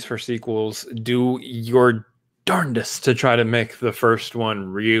up movies for sequels. Do your darndest to try to make the first one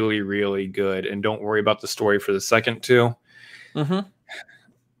really, really good, and don't worry about the story for the second two. Mm-hmm.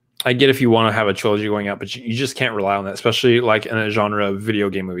 I get if you want to have a trilogy going out, but you just can't rely on that, especially like in a genre of video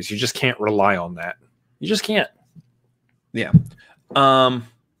game movies. You just can't rely on that. You just can't. Yeah.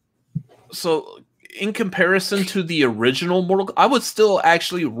 So in comparison to the original I would still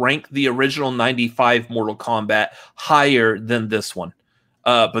actually rank the original 95 Mortal Kombat higher than this one.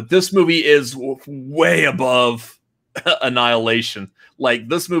 But this movie is way above Annihilation. Like,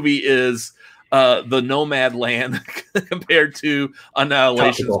 this movie is the Nomad Land compared to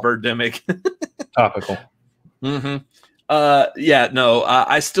Annihilation's Birdemic. Topical. Mm-hmm. Yeah, no,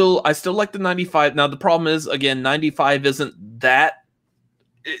 I still like the 95. Now the problem is, again, 95 isn't that.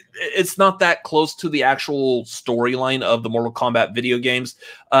 It's not that close to the actual storyline of the Mortal Kombat video games.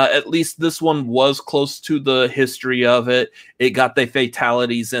 At least this one was close to the history of it. It got the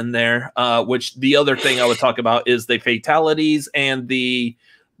fatalities in there, which the other thing I would talk about is the fatalities and the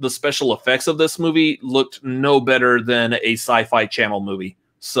special effects of this movie looked no better than a Sci-Fi Channel movie.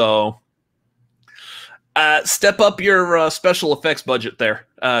 So step up your special effects budget there.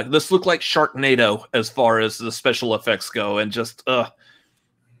 This looked like Sharknado as far as the special effects go, and just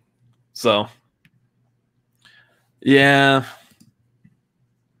so yeah.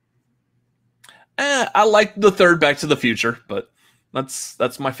 I like the third Back to the Future, but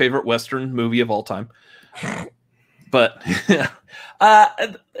that's my favorite Western movie of all time. But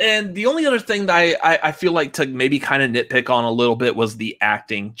and the only other thing that I feel like to maybe kind of nitpick on a little bit was the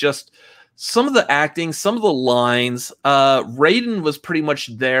acting. Just some of the acting, some of the lines. Raiden was pretty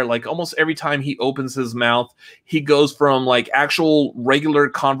much there. Like, almost every time he opens his mouth, he goes from like actual regular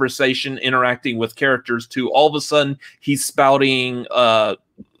conversation interacting with characters to all of a sudden he's spouting,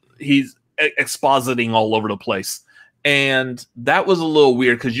 he's expositing all over the place. And that was a little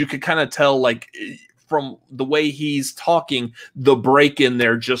weird because you could kind of tell, like, from the way he's talking, the break in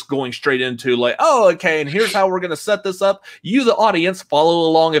there just going straight into like, oh, okay, and here's how we're going to set this up. You, the audience, follow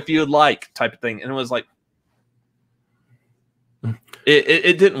along if you'd like, type of thing. And it was like,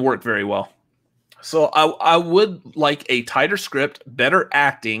 it didn't work very well. So I would like a tighter script, better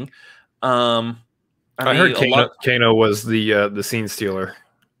acting. I heard Kano was the scene stealer.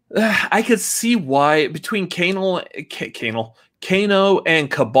 I could see why between Kano and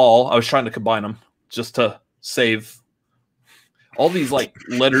Cabal. I was trying to combine them just to save all these like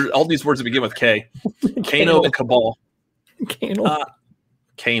letters, all these words that begin with K. Kano and Cabal. Kano.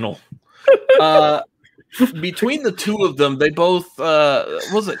 Between the two of them, they both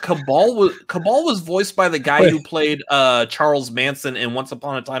was it Cabal was voiced by the guy who played Charles Manson in Once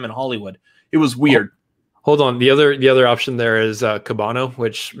Upon a Time in Hollywood. It was weird. Hold on. The other option there is Cabano,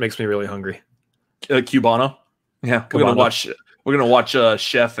 which makes me really hungry. Cubano. Yeah, Cabano. We're gonna watch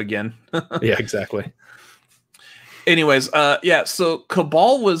Chef again. Yeah, exactly. Anyways, yeah. So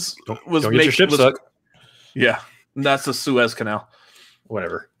Cabal was don't get your ship stuck. Yeah, that's the Suez Canal.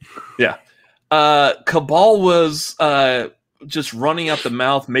 Whatever. Yeah. Cabal was just running out the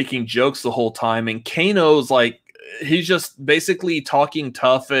mouth, making jokes the whole time, and Kano's like, he's just basically talking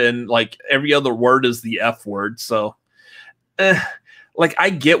tough, and like every other word is the F word. So, like,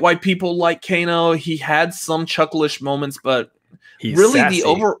 I get why people like Kano. He had some chuckleish moments, but he's really sassy.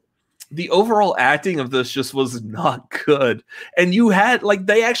 The overall acting of this just was not good. And you had like,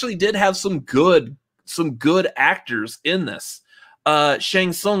 they actually did have some good actors in this.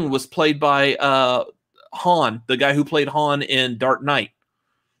 Shang Tsung was played by Han, the guy who played Han in Dark Knight.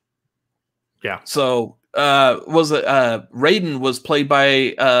 Yeah. So Raiden was played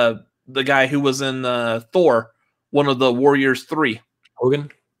by the guy who was in Thor, one of the Warriors 3. Hogan,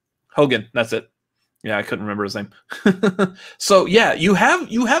 that's it. Yeah, I couldn't remember his name. So yeah, you have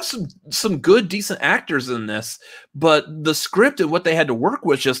some good, decent actors in this, but the script and what they had to work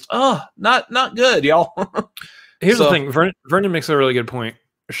with just not good, y'all. Here's the thing. Vernon makes a really good point.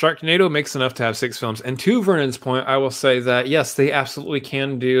 Sharknado makes enough to have 6 films. And to Vernon's point, I will say that yes, they absolutely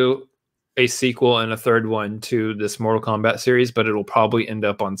can do a sequel and a third one to this Mortal Kombat series, but it'll probably end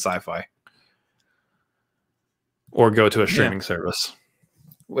up on Sci-Fi or go to a streaming service,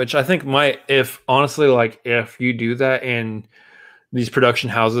 which I think might, if you do that and these production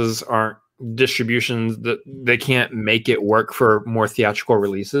houses aren't distributions that they can't make it work for more theatrical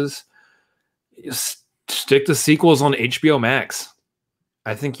releases, stick the sequels on HBO Max.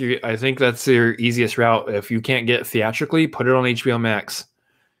 I think that's your easiest route. If you can't get it theatrically, put it on HBO Max.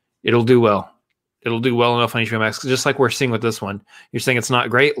 It'll do well. It'll do well enough on HBO Max, just like we're seeing with this one. You're saying it's not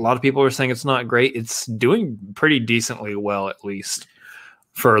great. A lot of people are saying it's not great. It's doing pretty decently well, at least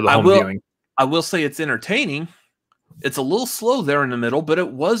for the home viewing. I will say it's entertaining. It's a little slow there in the middle, but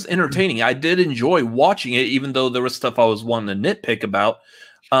it was entertaining. I did enjoy watching it, even though there was stuff I was wanting to nitpick about.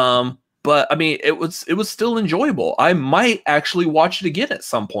 But I mean, it was still enjoyable. I might actually watch it again at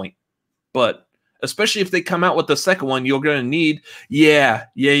some point, but especially if they come out with the second one, you're going to need, yeah.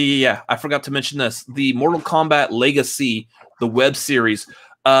 I forgot to mention this. The Mortal Kombat Legacy, the web series,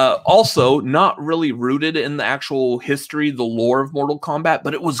 also not really rooted in the actual history, the lore of Mortal Kombat,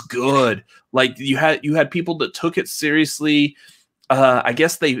 but it was good. Like you had people that took it seriously. I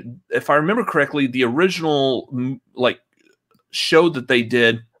guess if I remember correctly, the original show that they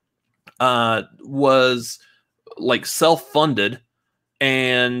did was like self-funded,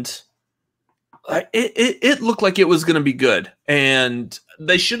 and it looked like it was going to be good, and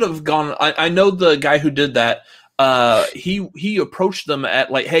they should have gone. I know the guy who did that. He approached them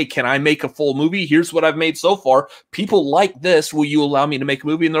at like, hey, can I make a full movie? Here's what I've made so far. People like this. Will you allow me to make a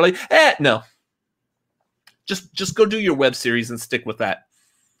movie? And they're like, no. Just go do your web series and stick with that.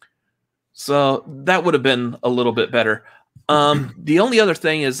 So that would have been a little bit better. The only other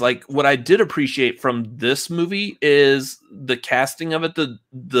thing is, like, what I did appreciate from this movie is the casting of it.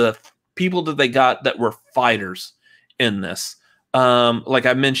 The people that they got that were fighters in this. Like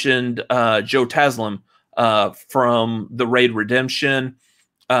I mentioned, Joe Taslim from the Raid Redemption.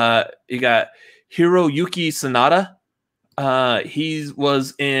 You got Hiroyuki Sanada. He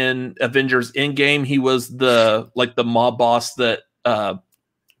was in Avengers Endgame. He was the mob boss that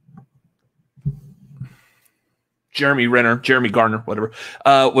Jeremy Garner, whatever,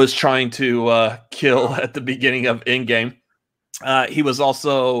 was trying to kill at the beginning of Endgame. He was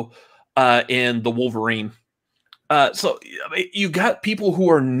also in The Wolverine. So I mean, you got people who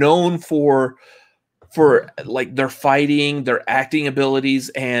are known for like their fighting, their acting abilities,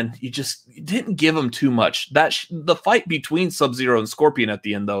 and you didn't give them too much. The fight between Sub-Zero and Scorpion at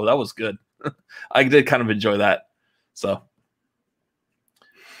the end, though, that was good. I did kind of enjoy that. So,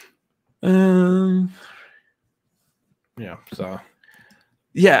 yeah. So,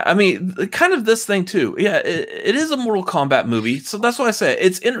 yeah. I mean, kind of this thing too. Yeah, it is a Mortal Kombat movie, so that's why I say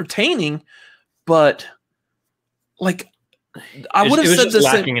it's entertaining, but like I would have said this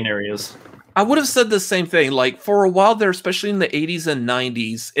lacking in areas. I would have said the same thing. Like, for a while there, especially in the 80s and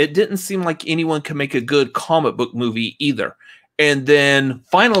 90s, it didn't seem like anyone could make a good comic book movie either. And then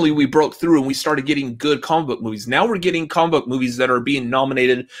finally we broke through and we started getting good comic book movies. Now we're getting comic book movies that are being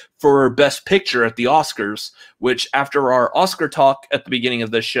nominated for Best Picture at the Oscars, which after our Oscar talk at the beginning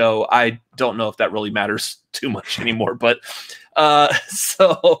of this show, I don't know if that really matters too much anymore. But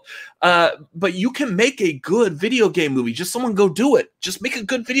but you can make a good video game movie. Just someone go do it. Just make a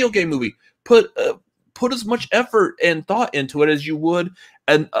good video game movie. Put as much effort and thought into it as you would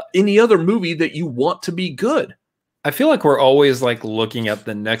any other movie that you want to be good. I feel like we're always like looking at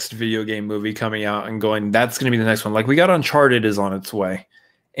the next video game movie coming out and going, that's going to be the next one. Like we got Uncharted is on its way.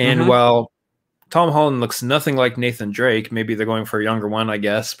 And while Tom Holland looks nothing like Nathan Drake, maybe they're going for a younger one, I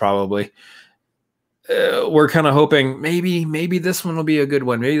guess, probably. We're kind of hoping maybe this one will be a good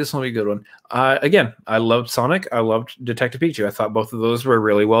one. Maybe this one will be a good one. Again, I loved Sonic. I loved Detective Pikachu. I thought both of those were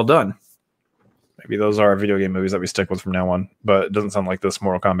really well done. Maybe those are our video game movies that we stick with from now on. But it doesn't sound like this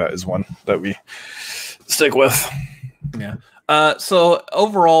Mortal Kombat is one that we stick with. Yeah. So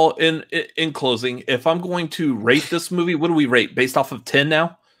overall, in closing, if I'm going to rate this movie, what do we rate? Based off of 10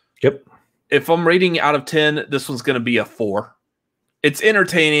 now? Yep. If I'm rating out of 10, this one's going to be a 4. It's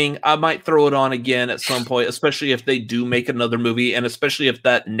entertaining. I might throw it on again at some point, especially if they do make another movie, and especially if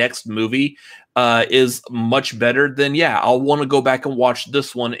that next movie is much better, then yeah, I'll want to go back and watch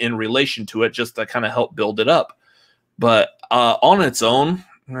this one in relation to it just to kind of help build it up. But on its own,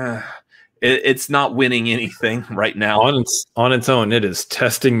 it's not winning anything right now. On its own, it is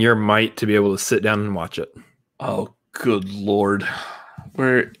testing your might to be able to sit down and watch it. Oh, good Lord.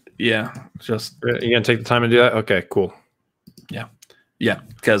 You gonna take the time to do that? Okay, cool. Yeah,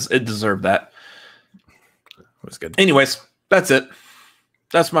 because it deserved that. It was good. Anyways, that's it.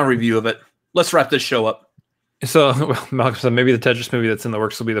 That's my review of it. Let's wrap this show up. So, well, Malcolm said maybe the Tetris movie that's in the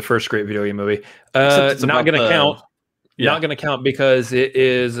works will be the first great video game movie. Except it's Not going to count. Yeah. Not going to count because it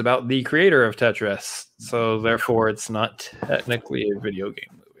is about the creator of Tetris. So, therefore, it's not technically a video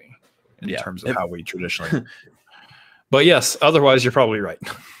game movie in terms of how we traditionally. But yes, otherwise, you're probably right.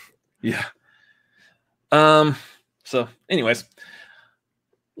 Yeah. So, anyways,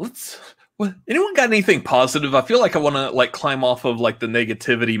 anyone got anything positive? I feel like I want to like climb off of like the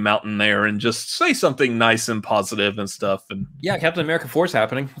negativity mountain there and just say something nice and positive and stuff. And yeah, Captain America 4 is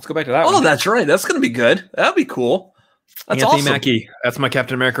happening. Let's go back to that. Oh, that's right. That's going to be good. That'd be cool. That's Anthony awesome. Mackie. That's my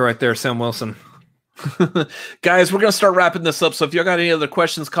Captain America right there, Sam Wilson. Guys, we're going to start wrapping this up. So if y'all got any other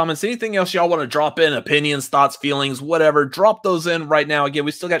questions, comments, anything else y'all want to drop in, opinions, thoughts, feelings, whatever, drop those in right now. Again,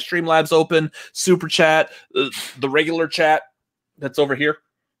 we still got Streamlabs open, Super Chat, the regular chat that's over here.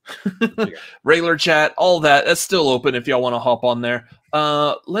 Regular chat, all that's still open if y'all want to hop on there.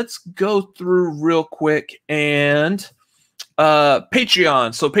 Let's go through real quick and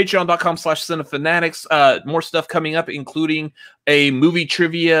Patreon. So patreon.com/cinefanatics. More stuff coming up, including a movie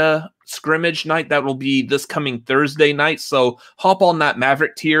trivia scrimmage night that will be this coming Thursday night. So hop on that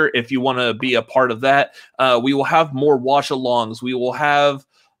Maverick tier if you want to be a part of that. We will have more watch-alongs. We will have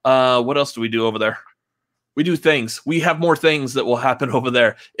what else do we do over there? We do things. We have more things that will happen over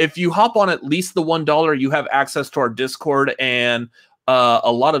there. If you hop on at least the $1, you have access to our Discord and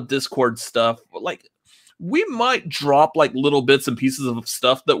a lot of Discord stuff. Like, we might drop like little bits and pieces of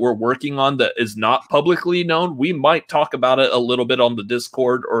stuff that we're working on that is not publicly known. We might talk about it a little bit on the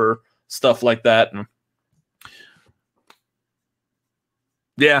Discord or stuff like that. And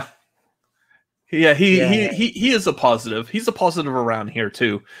yeah, he is a positive. He's a positive around here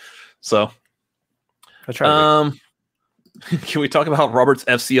too. So. Can we talk about Robert's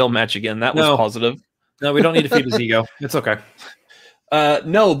FCL match again? That was positive. No, we don't need to feed his ego. It's okay.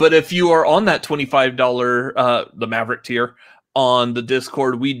 No, but if you are on that $25 the Maverick tier on the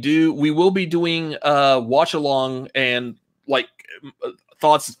Discord, we will be doing watch along and like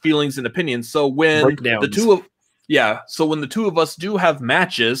thoughts, feelings, and opinions. So when the two of us do have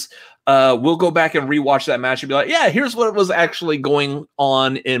matches, we'll go back and rewatch that match and be like, yeah, here's what was actually going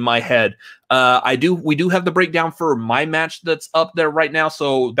on in my head. We do have the breakdown for my match that's up there right now.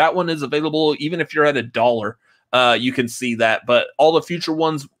 So that one is available. Even if you're at $1, you can see that, but all the future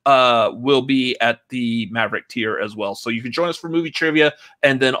ones, will be at the Maverick tier as well. So you can join us for movie trivia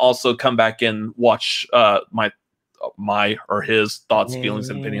and then also come back and watch, my or his thoughts, feelings,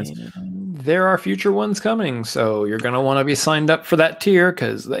 and opinions. There are future ones coming, so you're going to want to be signed up for that tier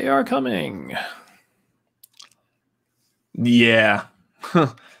because they are coming. Yeah.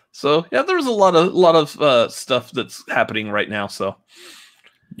 So yeah, there's a lot of stuff that's happening right now. So,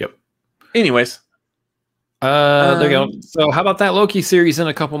 yep. Anyways, there you go. So how about that Loki series in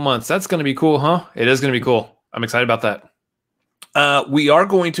a couple months? That's going to be cool, huh? It is going to be cool. I'm excited about that. We are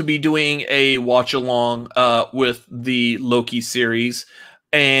going to be doing a watch along with the Loki series.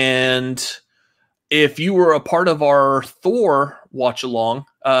 And if you were a part of our Thor watch along,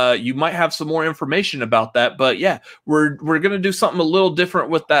 you might have some more information about that. But yeah, we're going to do something a little different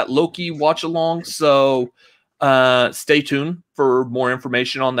with that Loki watch along. So stay tuned for more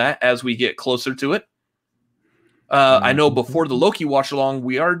information on that as we get closer to it. I know before the Loki watch along,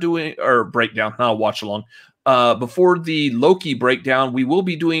 we are doing or breakdown, not a watch along. Before the Loki breakdown, we will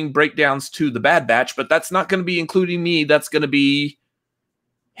be doing breakdowns to the Bad Batch, but that's not going to be including me. That's going to be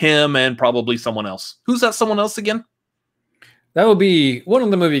him and probably someone else. Who's that someone else again? That will be one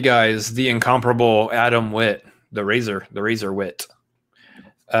of the movie guys, the incomparable Adam Witt, the Razor Witt.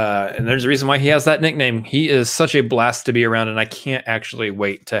 And there's a reason why he has that nickname. He is such a blast to be around, and I can't actually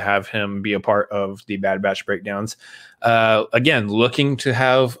wait to have him be a part of the Bad Batch breakdowns. Again, looking to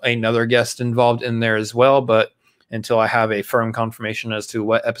have another guest involved in there as well, but until I have a firm confirmation as to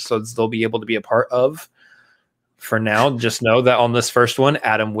what episodes they'll be able to be a part of, for now, just know that on this first one,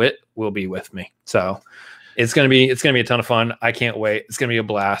 Adam Witt will be with me. So it's gonna be a ton of fun. I can't wait. It's gonna be a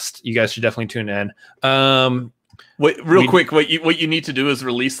blast. You guys should definitely tune in. Wait, real quick, what you need to do is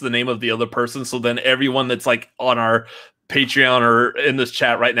release the name of the other person, so then everyone that's like on our Patreon or in this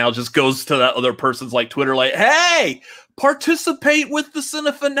chat right now just goes to that other person's like Twitter, like, hey, participate with the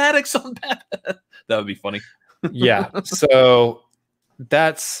Cinefanatics on that. That would be funny. Yeah. So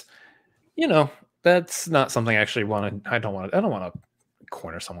that's not something I actually want to. I don't want to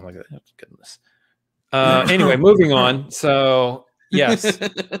corner someone like that. Oh, goodness. Anyway, moving on. So yes.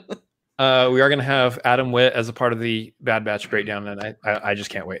 We are going to have Adam Witt as a part of the Bad Batch breakdown, and I just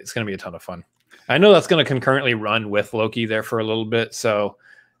can't wait. It's going to be a ton of fun. I know that's going to concurrently run with Loki there for a little bit, so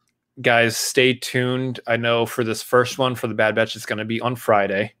guys, stay tuned. I know for this first one for the Bad Batch, it's going to be on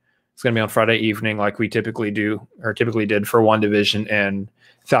Friday, It's going to be on Friday evening, like we typically do or typically did for WandaVision and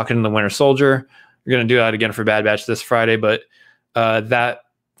Falcon and the Winter Soldier. We're going to do that again for Bad Batch this Friday, but that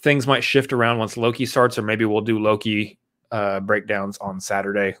things might shift around once Loki starts, or maybe we'll do Loki breakdowns on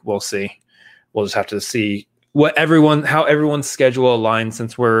Saturday. We'll see. We'll just have to see how everyone's schedule aligns,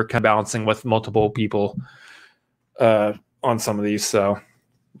 since we're kind of balancing with multiple people on some of these. So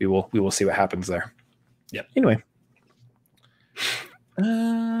we will see what happens there. Yep. Anyway.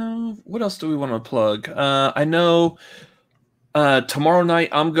 What else do we want to plug? I know tomorrow night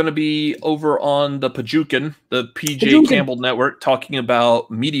I'm going to be over on the Pajukan, the PJ Campbell Network, talking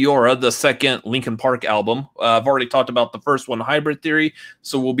about Meteora, the second Linkin Park album. I've already talked about the first one, Hybrid Theory,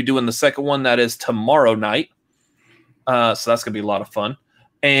 so we'll be doing the second one. That is tomorrow night. So that's going to be a lot of fun.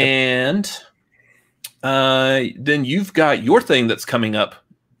 And then you've got your thing that's coming up.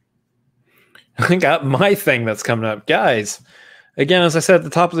 I got my thing that's coming up. Guys, again, as I said at the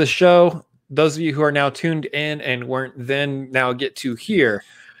top of the show, those of you who are now tuned in and weren't then now get to hear,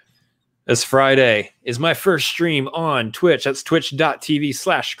 this Friday is my first stream on Twitch. That's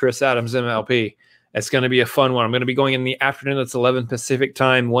twitch.tv/ChrisAdamsMLP. It's going to be a fun one. I'm going to be going in the afternoon. That's 11 Pacific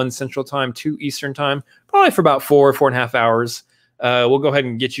time, 1 Central time, 2 Eastern time, probably for about 4.5 hours. We'll go ahead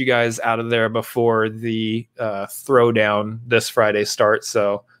and get you guys out of there before the throwdown this Friday starts.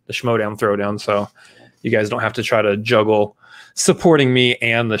 So the Schmodown throwdown. So you guys don't have to try to juggle supporting me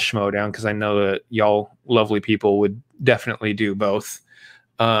and the Schmodown, because I know that y'all lovely people would definitely do both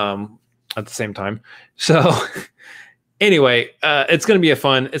at the same time. So anyway, it's going to be a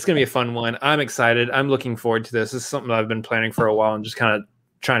fun one. I'm excited. I'm looking forward to this. This is something that I've been planning for a while and just kind of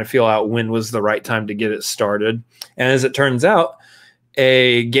trying to feel out when was the right time to get it started. And as it turns out,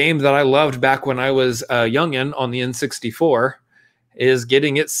 a game that I loved back when I was a youngin' on the N64 is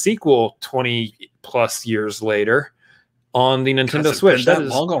getting its sequel 20 plus years later on the Nintendo Switch. That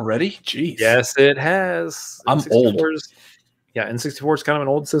long already? Jeez. Yes, it has. I'm old. Yeah, N64 is kind of an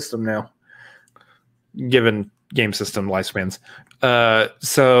old system now, given game system lifespans.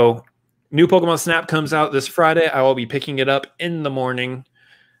 So new Pokemon Snap comes out this Friday. I will be picking it up in the morning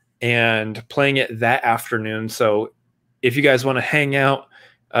and playing it that afternoon. So if you guys want to hang out,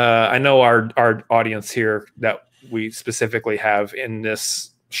 I know our audience here that we specifically have in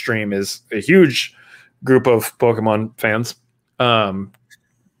this stream is a huge group of Pokemon fans,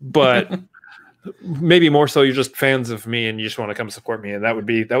 but maybe more so you're just fans of me and you just want to come support me, and that would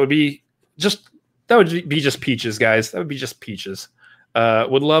be just peaches, guys. That would be just peaches.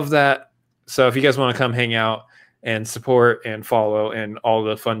 Would love that. So if you guys want to come hang out and support and follow and all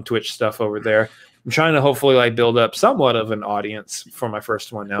the fun Twitch stuff over there, I'm trying to hopefully like build up somewhat of an audience for my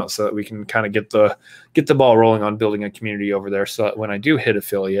first one now, so that we can kind of get the ball rolling on building a community over there, so that when I do hit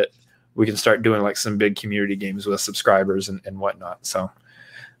affiliate, we can start doing like some big community games with subscribers and whatnot. So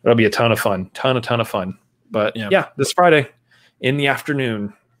it'll be a ton of fun, ton of fun. But yeah, this Friday in the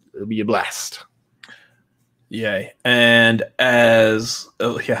afternoon, it'll be a blast. Yay. And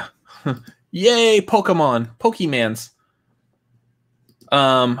yay, Pokemans.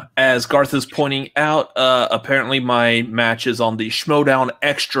 As Garth is pointing out, apparently my match is on the Schmodown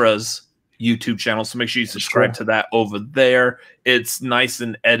Extras YouTube channel, so make sure you subscribe to that over there. It's nice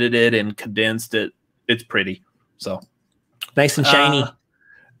and edited and condensed. It's pretty, so nice and shiny.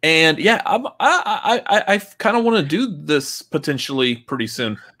 And yeah, I kind of want to do this potentially pretty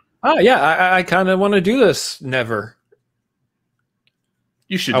soon. Oh yeah, I kind of want to do this. Never.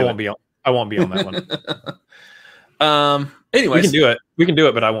 You should. I won't be on that one. Anyways, we can do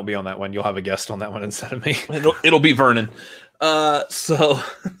it, but I won't be on that one. You'll have a guest on that one instead of me. It'll be Vernon. So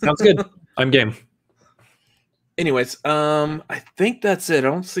sounds good. I'm game. Anyways, I think that's it. I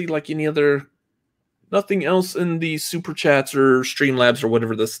don't see like nothing else in the super chats or Streamlabs or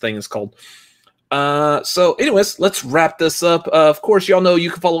whatever this thing is called. So anyways, let's wrap this up. Of course, y'all know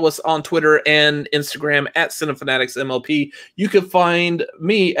you can follow us on Twitter and Instagram at CineFanaticsMLP. You can find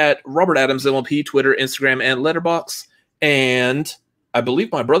me at Robert Adams MLP, Twitter, Instagram, and Letterboxd. And I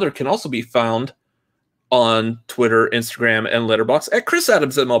believe my brother can also be found on Twitter, Instagram, and Letterboxd at Chris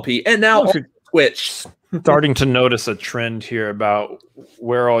Adams MLP. And now on Twitch. Starting to notice a trend here about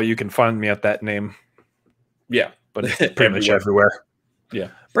where all you can find me at that name. Yeah, but it's pretty much everywhere. Yeah,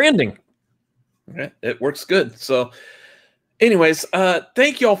 branding. Okay, it works good. So anyways,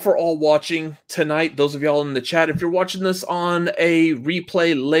 thank y'all for all watching tonight. Those of y'all in the chat, if you're watching this on a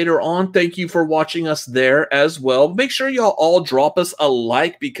replay later on, thank you for watching us there as well. Make sure y'all all drop us a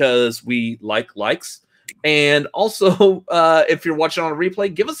like, because we like likes. And also, if you're watching on a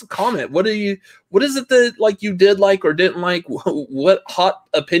replay, give us a comment. What is it that like you did like or didn't like? What hot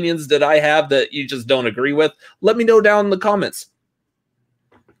opinions did I have that you just don't agree with? Let me know down in the comments.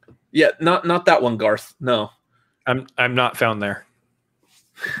 Yeah, not that one, Garth. No. I'm not found there.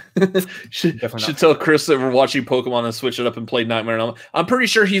 should tell Chris that we're watching Pokemon and switch it up and play Nightmare on Elm. I'm pretty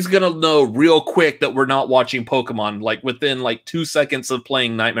sure he's gonna know real quick that we're not watching Pokemon, like within like 2 seconds of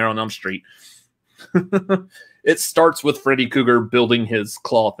playing Nightmare on Elm Street. It starts with Freddy Krueger building his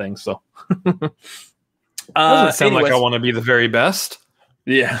claw thing. So doesn't sound like I want to be the very best.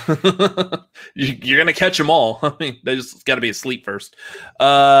 Yeah, you're gonna catch them all. I mean, they just got to be asleep first.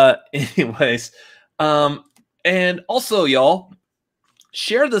 Anyways, and also, y'all,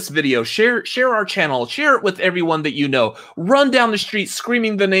 share this video, share our channel, share it with everyone that you know. Run down the street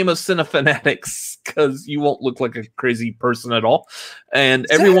screaming the name of Cinefanatics, because you won't look like a crazy person at all, and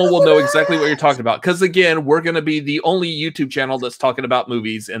everyone will know exactly what you're talking about. Because again, we're going to be the only YouTube channel that's talking about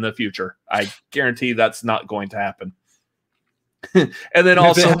movies in the future. I guarantee that's not going to happen. And then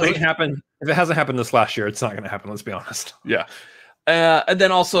also, if it hasn't happened this last year, it's not going to happen. Let's be honest. Yeah. And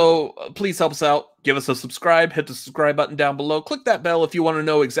then also, please help us out. Give us a subscribe. Hit the subscribe button down below. Click that bell if you want to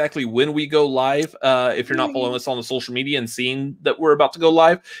know exactly when we go live. If you're not following us on the social media and seeing that we're about to go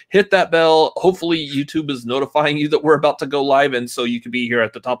live, hit that bell. Hopefully, YouTube is notifying you that we're about to go live, and so you can be here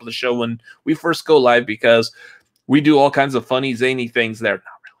at the top of the show when we first go live, because we do all kinds of funny, zany things there.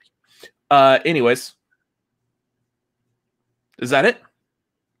 Not really. Anyways, is that it?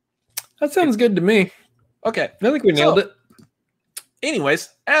 That sounds good to me. Okay. I think we nailed it. Anyways,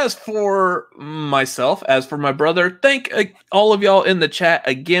 as for myself, as for my brother, thank all of y'all in the chat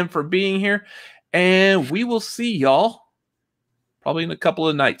again for being here. And we will see y'all probably in a couple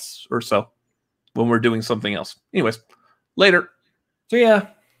of nights or so when we're doing something else. Anyways, later. So yeah.